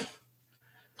all-inclusive.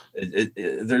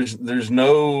 There's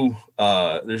no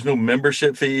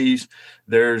membership fees.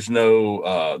 There's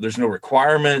no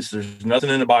requirements. There's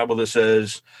nothing in the Bible that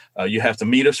says you have to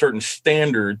meet a certain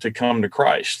standard to come to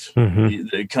Christ.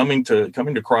 Coming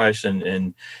to Christ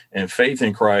and faith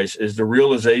in Christ is the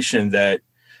realization that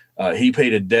He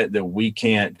paid a debt that we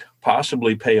can't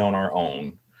possibly pay on our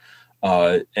own.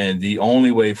 And the only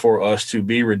way for us to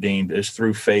be redeemed is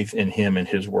through faith in Him and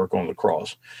His work on the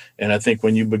cross. And I think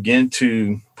when you begin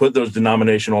to put those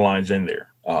denominational lines in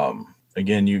there,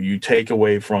 again, you take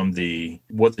away from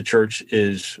what the church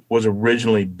was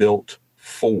originally built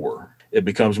for. It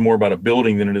becomes more about a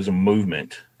building than it is a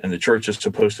movement. And the church is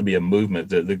supposed to be a movement.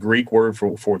 The Greek word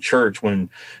for church, when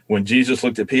Jesus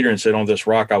looked at Peter and said, on this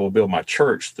rock I will build my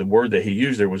church, the word that he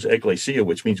used there was ekklesia,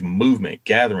 which means movement,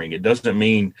 gathering. It doesn't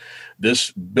mean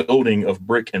this building of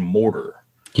brick and mortar.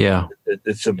 Yeah.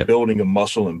 It's a building of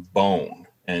muscle and bone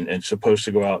and supposed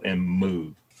to go out and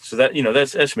move. So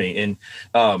that's me.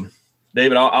 And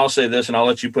David, I'll say this and I'll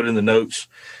let you put in the notes,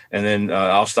 and then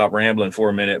I'll stop rambling for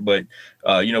a minute. But,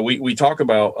 we talk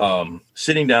about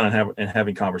sitting down and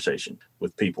having conversation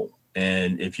with people.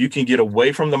 And if you can get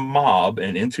away from the mob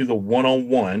and into the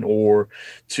one-on-one or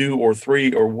two or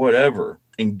three or whatever,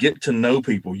 and get to know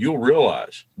people, you'll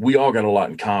realize we all got a lot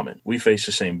in common. We face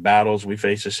the same battles. We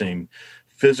face the same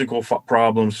physical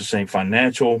problems, the same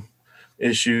financial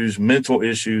issues, mental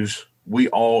issues. We're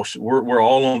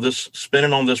all on this,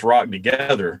 spinning on this rock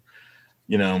together.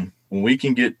 You know, when we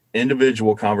can get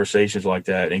individual conversations like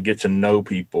that and get to know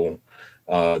people,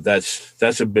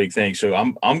 that's a big thing. So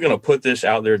I'm going to put this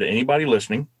out there to anybody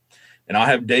listening, and I'll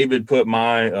have David put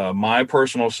my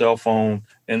personal cell phone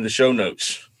in the show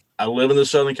notes. I live in the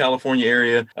Southern California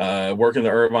area, work in the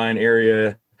Irvine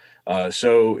area.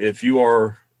 So if you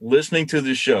are listening to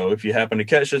this show, if you happen to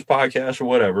catch this podcast or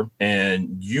whatever,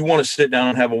 and you want to sit down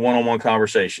and have a one-on-one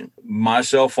conversation, my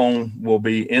cell phone will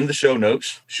be in the show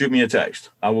notes. Shoot me a text.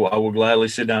 I will gladly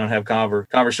sit down and have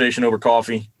conversation over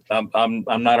coffee. I'm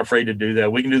not afraid to do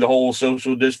that. We can do the whole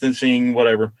social distancing,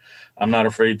 whatever. I'm not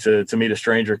afraid to meet a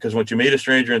stranger, because once you meet a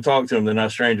stranger and talk to them, they're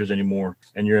not strangers anymore,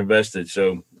 and you're invested.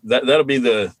 So that'll be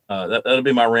that'll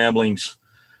be my ramblings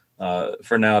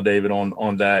for now, David,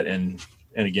 on that. And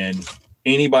again,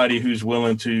 anybody who's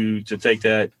willing to take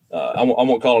that, I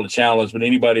won't call it a challenge, but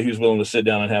anybody who's willing to sit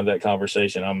down and have that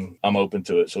conversation, I'm open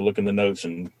to it. So look in the notes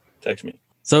and text me.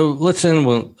 So let's end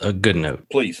with a good note,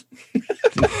 please.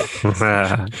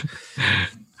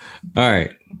 All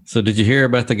right. So did you hear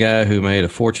about the guy who made a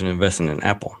fortune investing in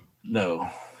Apple? No.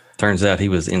 Turns out he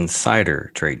was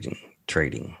insider trading.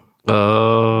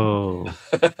 Oh,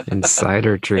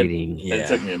 insider trading. Yeah. That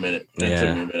took me a minute.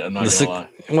 I'm not gonna lie.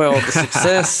 Well,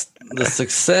 the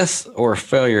success or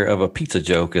failure of a pizza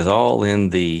joke is all in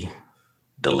the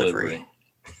delivery.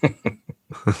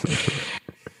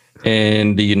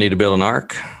 And do you need to build an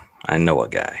ark? I know a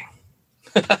guy.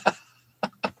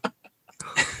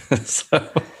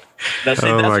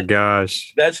 My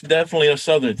gosh. That's definitely a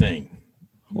Southern thing,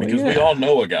 because we all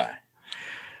know a guy.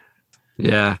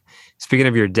 Yeah. Speaking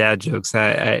of your dad jokes,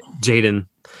 Jaden,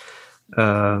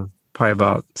 probably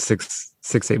about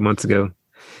 6-8 months ago,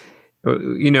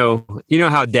 you know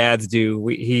how dads do.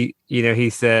 He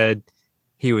said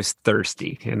he was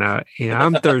thirsty, and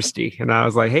I'm thirsty, and I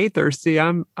was like, "Hey, thirsty,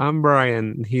 I'm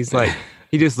Brian." And he's like,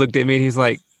 he just looked at me and he's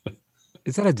like,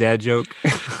 "Is that a dad joke?"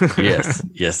 Yes,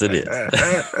 it is.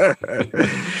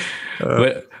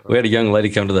 We had a young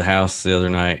lady come to the house the other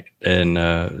night,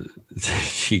 and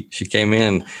she came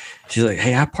in. She's like,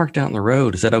 "Hey, I parked out in the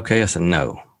road. Is that okay?" I said,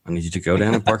 "No, I need you to go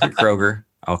down and park at Kroger.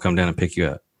 I'll come down and pick you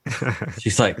up."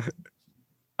 She's like,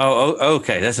 "Oh,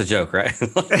 okay. That's a joke, right?"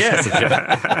 Yeah, it's a joke.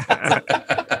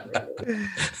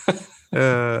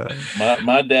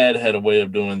 My dad had a way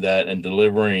of doing that and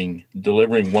delivering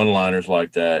one-liners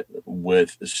like that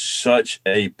with such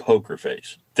a poker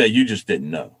face that you just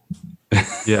didn't know.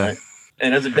 Yeah. Right?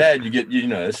 And as a dad, you get,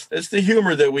 it's the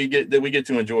humor that we get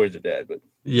to enjoy as a dad. But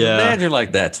yeah, dad, you're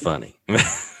like, that's funny.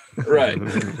 Right.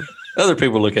 Other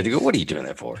people look at you and go, "What are you doing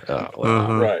that for?" Oh,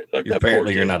 well, right. Like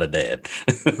apparently you're not a dad.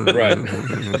 Right.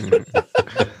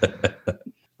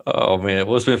 Oh man,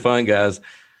 well, it's been fun, guys.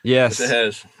 Yes, it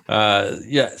has.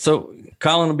 Yeah. So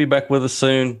Colin will be back with us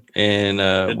soon,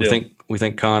 and we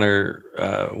think Connor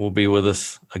will be with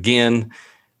us again,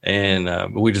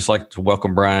 and we just like to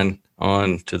welcome Brian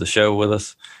on to the show with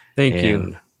us. Thank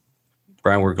you,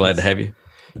 Brian. We're glad to have you.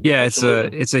 Yeah, it's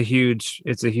a huge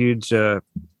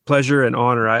pleasure and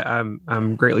honor.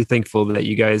 I'm greatly thankful that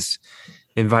you guys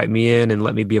invite me in and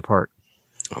let me be a part.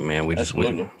 Oh man, we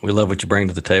love what you bring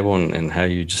to the table and how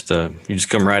you just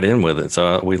come right in with it.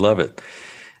 So we love it.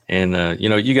 And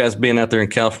you guys being out there in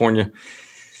California,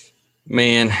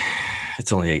 man,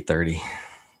 it's only 8:30.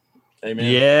 Amen.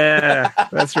 Yeah,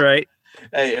 that's right.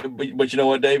 Hey, but you know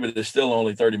what, David? It's still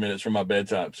only 30 minutes from my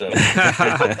bedtime. So,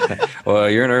 well,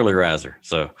 you're an early riser.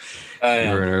 So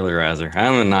you're an early riser.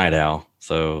 I'm a night owl.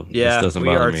 So yeah, this doesn't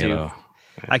bother me at all.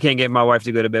 I can't get my wife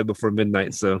to go to bed before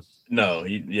midnight. So no,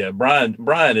 Brian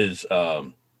is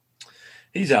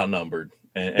he's outnumbered,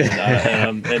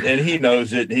 and he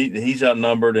knows it. He's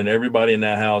outnumbered, and everybody in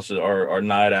that house are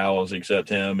night owls except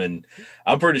him. And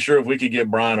I'm pretty sure if we could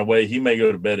get Brian away, he may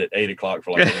go to bed at 8 o'clock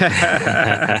for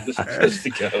just to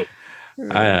go.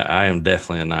 I am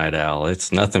definitely a night owl.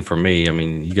 It's nothing for me. I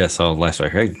mean, you guys saw last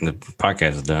week, hey, the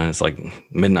podcast is done. It's like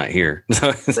midnight here.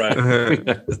 Right.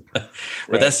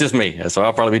 But that's just me. So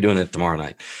I'll probably be doing it tomorrow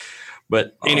night.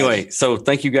 But anyway, so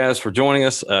thank you guys for joining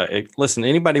us. Listen,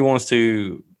 anybody wants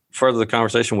to further the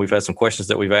conversation, we've had some questions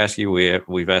that we've asked you.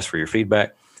 We've asked for your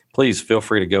feedback. Please feel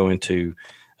free to go into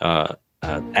at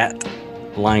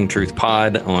Lying Truth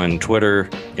Pod on Twitter,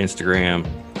 Instagram,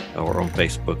 or on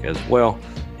Facebook as well,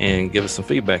 and give us some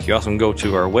feedback. You also can go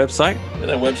to our website. And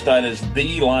that website is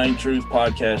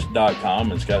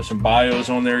thelyingtruthpodcast.com. It's got some bios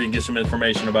on there. You can get some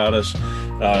information about us.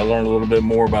 learn a little bit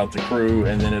more about the crew,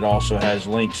 and then it also has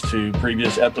links to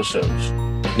previous episodes.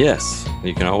 Yes,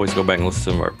 you can always go back and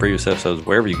listen to our previous episodes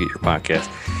wherever you get your podcast.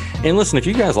 And listen, if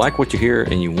you guys like what you hear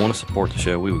and you want to support the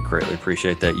show, we would greatly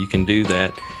appreciate that. You can do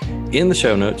that in the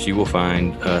show notes. You will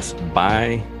find us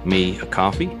Buy Me a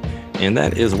Coffee, and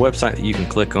that is a website that you can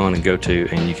click on and go to,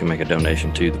 and you can make a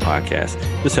donation to the podcast.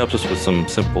 This helps us with some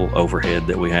simple overhead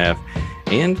that we have.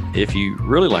 And if you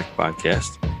really like the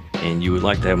podcast and you would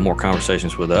like to have more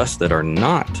conversations with us that are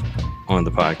not on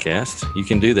the podcast, you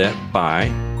can do that by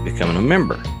becoming a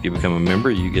member. If you become a member,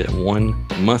 you get one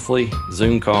monthly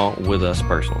Zoom call with us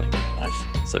personally. Nice.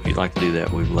 So if you'd like to do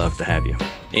that, we'd love to have you.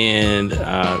 And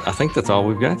I think that's all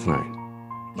we've got tonight.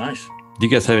 Nice. Do you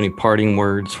guys have any parting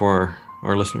words for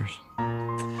our listeners?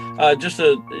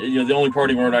 The only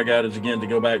parting word I got is, again, to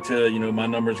go back to, my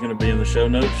number is going to be in the show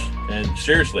notes. And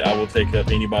seriously, I will take up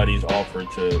anybody's offer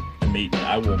to meet, and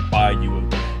I will buy you.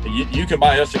 You can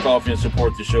buy us a coffee and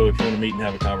support the show. If you want to meet and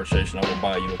have a conversation, I will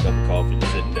buy you a cup of coffee to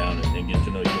sitting down and get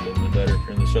to know you a little bit better. If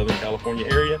you're in the Southern California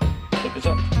area, look us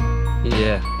up.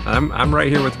 Yeah, I'm right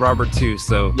here with Robert too.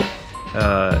 So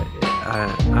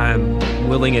I'm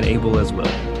willing and able as well.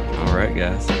 All right,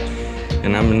 guys.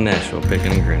 And I'm in Nashville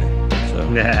picking and grinning. So.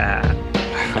 Nah.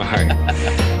 All right.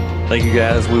 Thank you,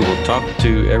 guys. We will talk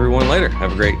to everyone later.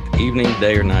 Have a great evening,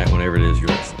 day, or night, whenever it is you're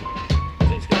listening.